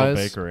danishes, Nice pies,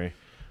 little bakery.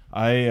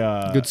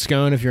 I good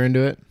scone if you're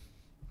into it.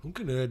 I'm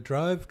going to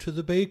drive to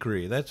the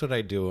bakery. That's what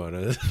I do on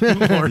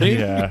a morning.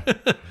 yeah.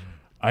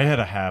 I had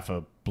a half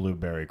a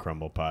blueberry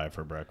crumble pie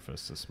for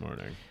breakfast this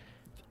morning.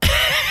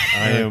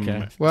 I am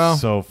Okay. Well,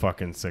 so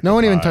fucking sick. No of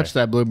one even pie. touched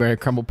that blueberry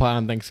crumble pie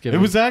on Thanksgiving.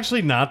 It was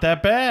actually not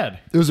that bad.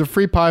 It was a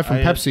free pie from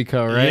I-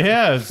 PepsiCo, right?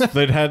 Yes,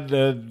 they'd had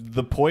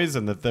the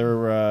poison that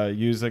they're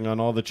using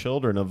on all the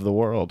children of the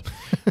world.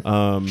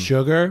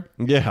 Sugar?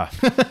 Yeah,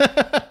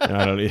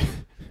 I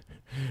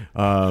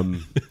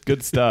don't.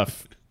 Good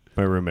stuff.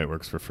 My roommate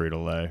works for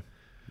Frito Lay.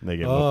 They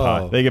give him a pie.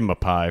 Oh. They give him a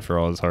pie for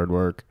all his hard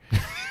work.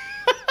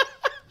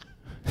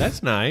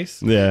 That's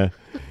nice. Yeah,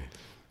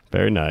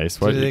 very nice.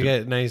 So What do you they do-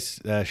 get nice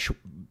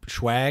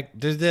swag?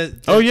 Does the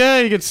Oh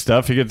yeah, he gets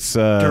stuff. He gets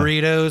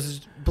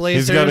Doritos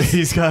Blazers?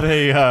 He's got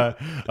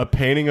a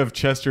painting of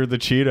Chester the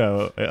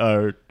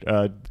cheetah.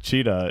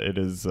 Cheetah. It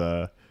is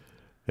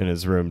in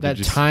his room. That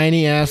Did you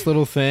tiny ass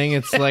little thing.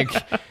 It's like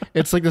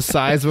the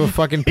size of a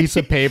fucking piece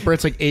of paper.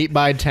 It's like 8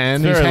 by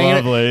 10. It's very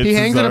lovely. He It's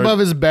hangs his it art. above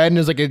his bed, and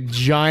there's like a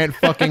giant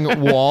fucking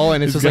wall,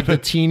 and it's just like the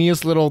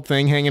teeniest little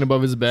thing hanging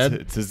above his bed.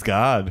 It's his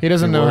god. He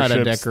doesn't know how to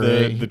worships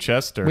decorate. the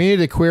Chester. We need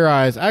the queer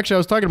eyes. Actually, I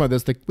was talking about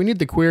this. We need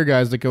the queer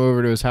guys to go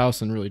over to his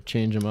house and really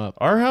change him up.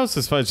 Our house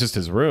is fine. It's just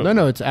his room.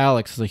 No, it's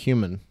Alex as a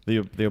human.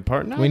 The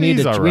apartment. We need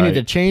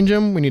to change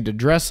him. We need to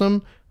dress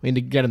him. We need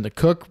to get him to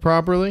cook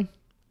properly.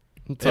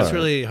 It's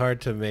really hard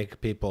to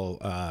make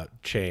people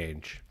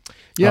change.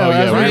 Yeah, Oh,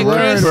 as yeah, we right,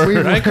 learned, Chris? we-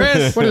 Right,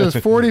 Chris? What is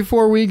this?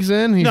 44 weeks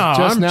in, he's No,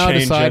 just I'm now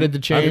changing. decided to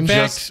In change.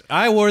 fact,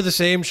 I wore the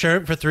same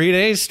shirt for 3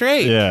 days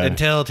straight Yeah.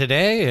 until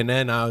today, and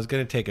then I was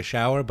going to take a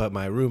shower, but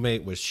my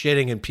roommate was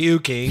shitting and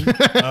puking,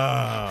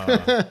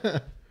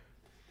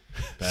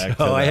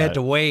 so I had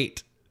to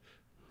wait.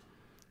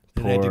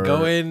 And I had to Poor-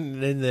 go in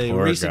the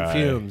poor recent guy.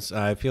 fumes.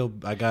 I feel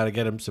I got to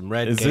get him some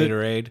red Is it-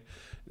 Gatorade.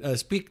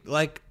 Speak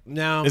like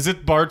now. Is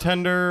it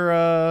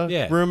bartender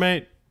Yeah.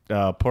 roommate?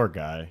 Poor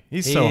guy.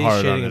 He's so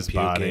hard on shitting his and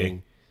body.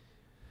 puking.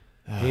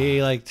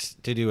 He likes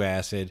to do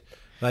acid.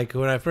 Like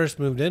when I first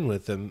moved in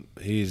with him,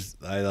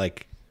 I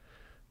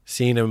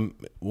seen him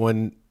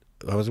when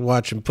I was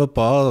watching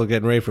football,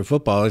 getting ready for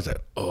football. He's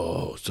like,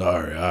 "Oh,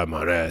 sorry, I'm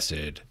on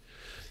acid,"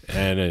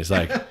 and he's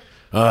like,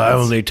 "I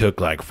only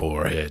took like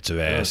 4 hits of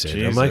acid."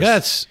 I'm like,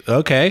 Jesus. "That's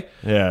okay.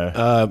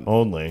 Yeah.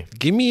 Only.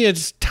 Give me a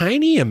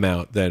tiny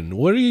amount then.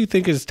 What do you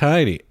think is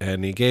tiny?"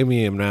 And he gave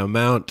me an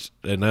amount,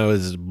 and I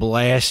was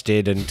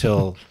blasted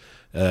until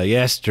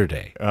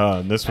yesterday.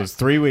 And this was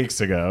 3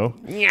 weeks ago.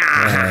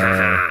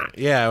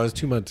 Yeah, it was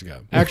 2 months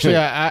ago. Actually,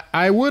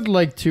 I would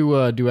like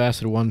to do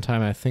acid one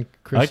time. I think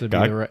Chris would be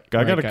the right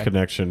I got a guy.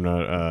 connection.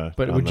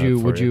 But on would that you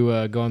for would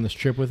you go on this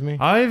trip with me?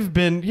 I've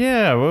been.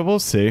 Yeah. We'll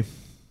see.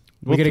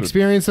 We could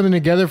experience something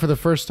together for the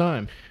first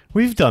time.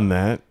 We've done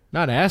that.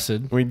 Not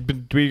acid. We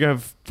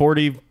have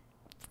 40.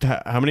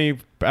 How many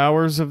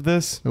hours of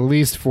this? At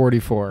least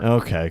 44.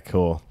 Okay.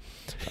 Cool.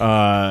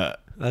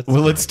 That's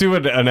Well, let's do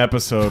an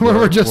episode Where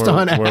we're just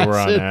on where we're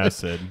on acid.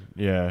 acid.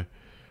 Yeah.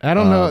 I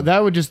don't know.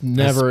 That would just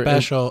never.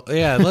 special.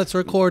 Yeah, let's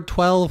record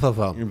 12 of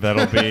them.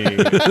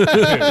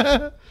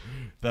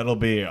 That'll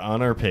be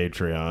on our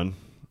Patreon.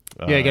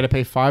 Yeah, you got to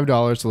pay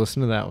 $5 to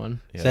listen to that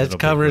one. Yeah, That that'll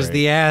be covers great.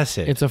 the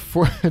acid. It's a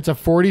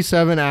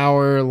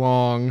 47-hour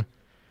long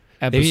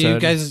Have episode. you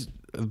guys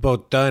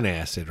both done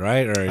acid,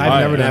 right? Or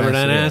I've never done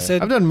done acid.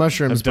 acid? I've done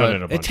mushrooms, I've done but it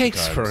a bunch It of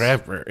takes times.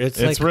 forever. It's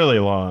It's like really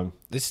long.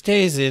 it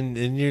stays in,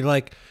 and you're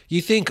like,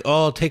 you think,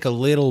 oh, I'll take a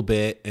little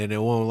bit and it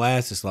won't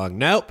last as long.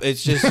 Nope,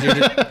 it's just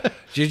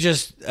you're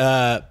just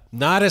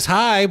not as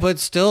high, but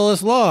still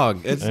as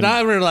long. It's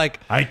not really like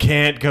I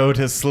can't go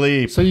to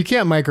sleep. so you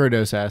can't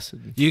microdose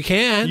acid. you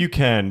can, You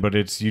can,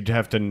 but you'd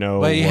have to know.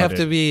 but you what have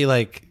to be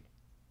like,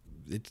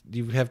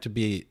 you have to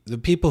be the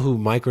people who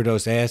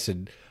microdose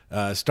acid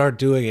start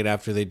doing it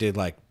after they did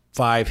like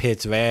 5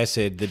 hits of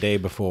acid the day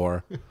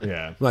before.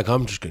 Yeah. Like,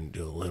 I'm just going to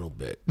do a little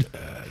bit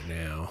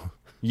now.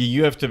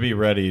 You have to be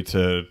ready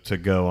to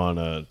go on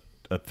a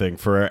thing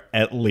for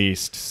at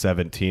least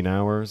 17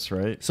 hours,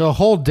 right? So a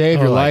whole day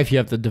of your like life you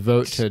have to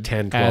devote to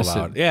 10, 12 acid.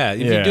 hours. Yeah, if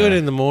you Yeah. do it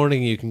in the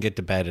morning, you can get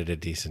to bed at a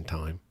decent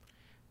time.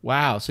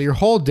 Wow. So your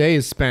whole day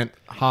is spent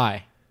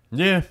high.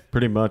 Yeah,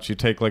 pretty much. You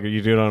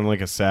do it on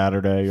like a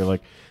Saturday. You're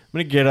like, I'm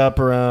gonna get up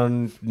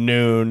around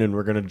noon and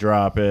we're gonna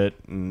drop it.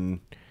 And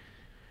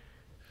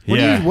What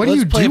yeah, do you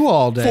Let's play do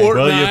all day? Well,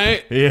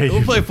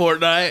 We'll play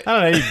Fortnite.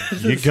 I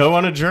don't know. You go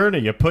on a journey.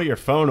 You put your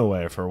phone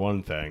away for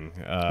one thing.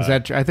 Is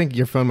that tr- I think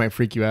your phone might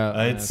freak you out.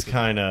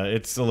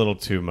 It's a little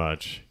too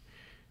much.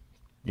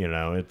 You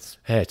know,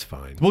 Hey, it's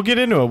fine. we'll get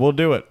into it. We'll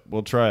do it.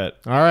 We'll try it.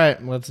 All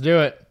right, let's do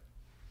it.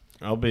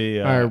 I'll be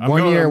All right, I'm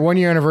one going-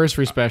 year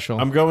anniversary special.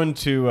 I'm going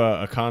to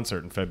a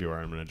concert in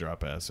February. I'm going to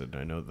drop acid.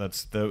 I know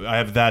I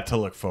have that to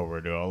look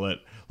forward to. I'll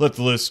let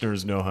the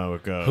listeners know how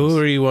it goes. Who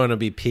do you want to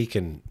be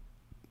peaking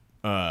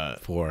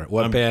for?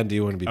 What band do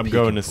you want to be I'm peaking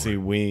going to for? see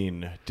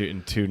Ween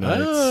in 2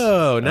 nights.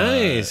 Oh,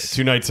 nice.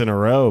 2 nights in a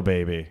row,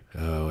 baby.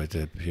 Oh, it's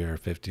at Pier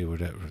 50,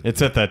 whatever.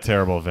 It's at that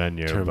terrible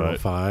venue, Terminal but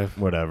 5.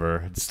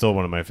 whatever. It's still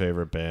one of my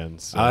favorite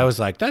bands. So I was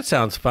like, that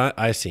sounds fun.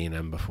 I've seen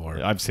them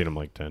before. I've seen them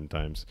like 10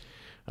 times.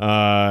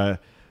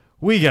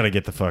 We got to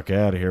get the fuck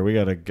out of here. We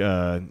got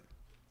to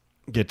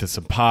get to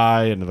some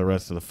pie and to the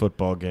rest of the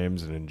football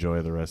games and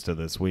enjoy the rest of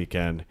this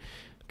weekend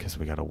because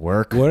we got to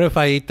work. What if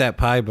I eat that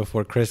pie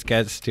before Chris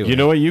gets to it? You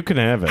know what? You can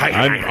have it.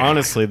 I'm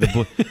honestly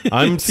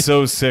I'm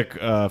so sick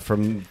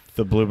from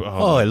the blue.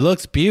 Oh, it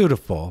looks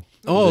beautiful.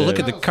 Oh, Yeah. look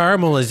at the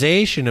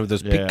caramelization of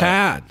those Yeah.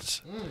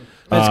 pecans.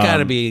 That's got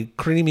to be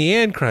creamy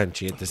and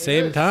crunchy at the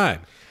same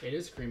time. It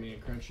is creamy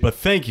and crunchy. But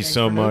thank you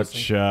so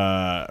much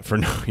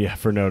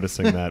for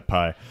noticing that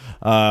pie.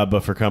 But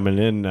for coming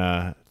in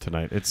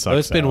tonight, it sucks. Well,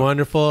 it's been out.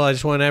 wonderful. I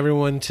just want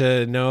everyone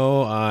to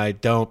know I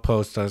don't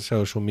post on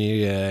social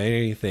media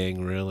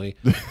anything really,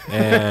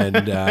 and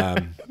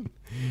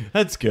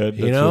That's good.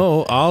 you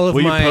know all of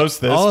Will you my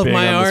post this all of being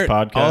my on this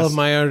art, podcast? all of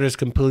my art is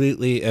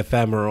completely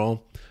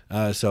ephemeral.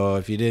 So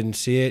if you didn't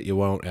see it, you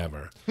won't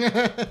ever.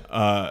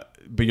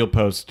 but you'll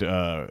post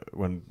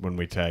when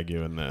we tag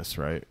you in this,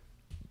 right?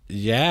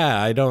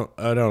 Yeah, I don't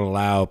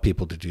allow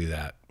people to do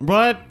that.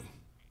 What?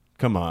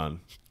 Come on.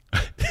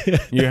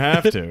 You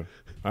have to.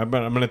 I'm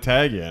going to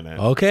tag you in it.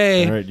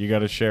 Okay. All right, you got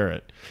to share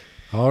it.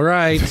 All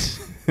right.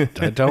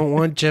 I don't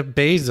want Jeff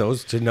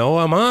Bezos to know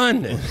I'm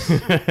on this.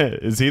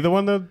 Is he the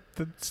one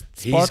that's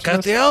He's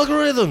got the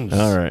algorithms.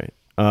 All right.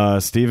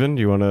 Steven,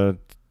 do you want to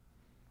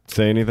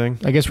say anything?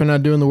 I guess we're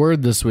not doing the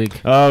word this week.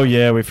 Oh,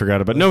 yeah, we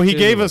forgot about it. No, he do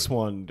gave it. us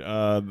one.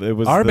 It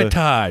was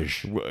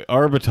Arbitrage.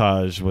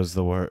 Arbitrage was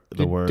the word.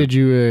 Did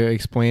you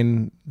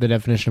explain the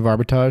definition of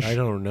arbitrage? I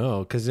don't know,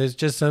 because it's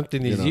just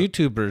something these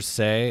YouTubers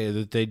say,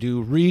 that they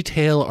do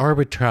retail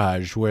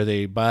arbitrage, where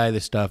they buy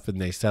the stuff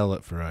and they sell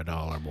it for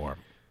 $1 more.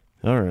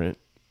 All right.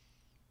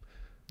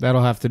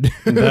 That'll have to do.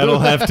 That'll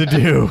have to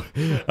do.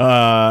 You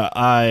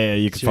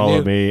can follow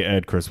new- me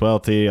at Chris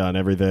Welty on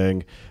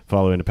everything.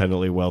 Follow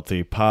Independently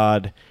Welty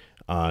Pod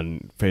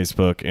on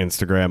Facebook,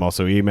 Instagram.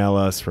 Also email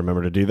us.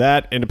 Remember to do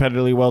that.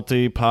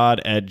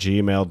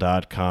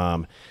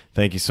 IndependentlyWealthyPod@gmail.com.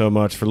 Thank you so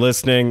much for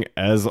listening.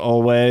 As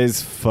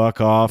always,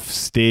 fuck off,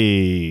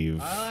 Steve.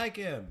 I like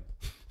him.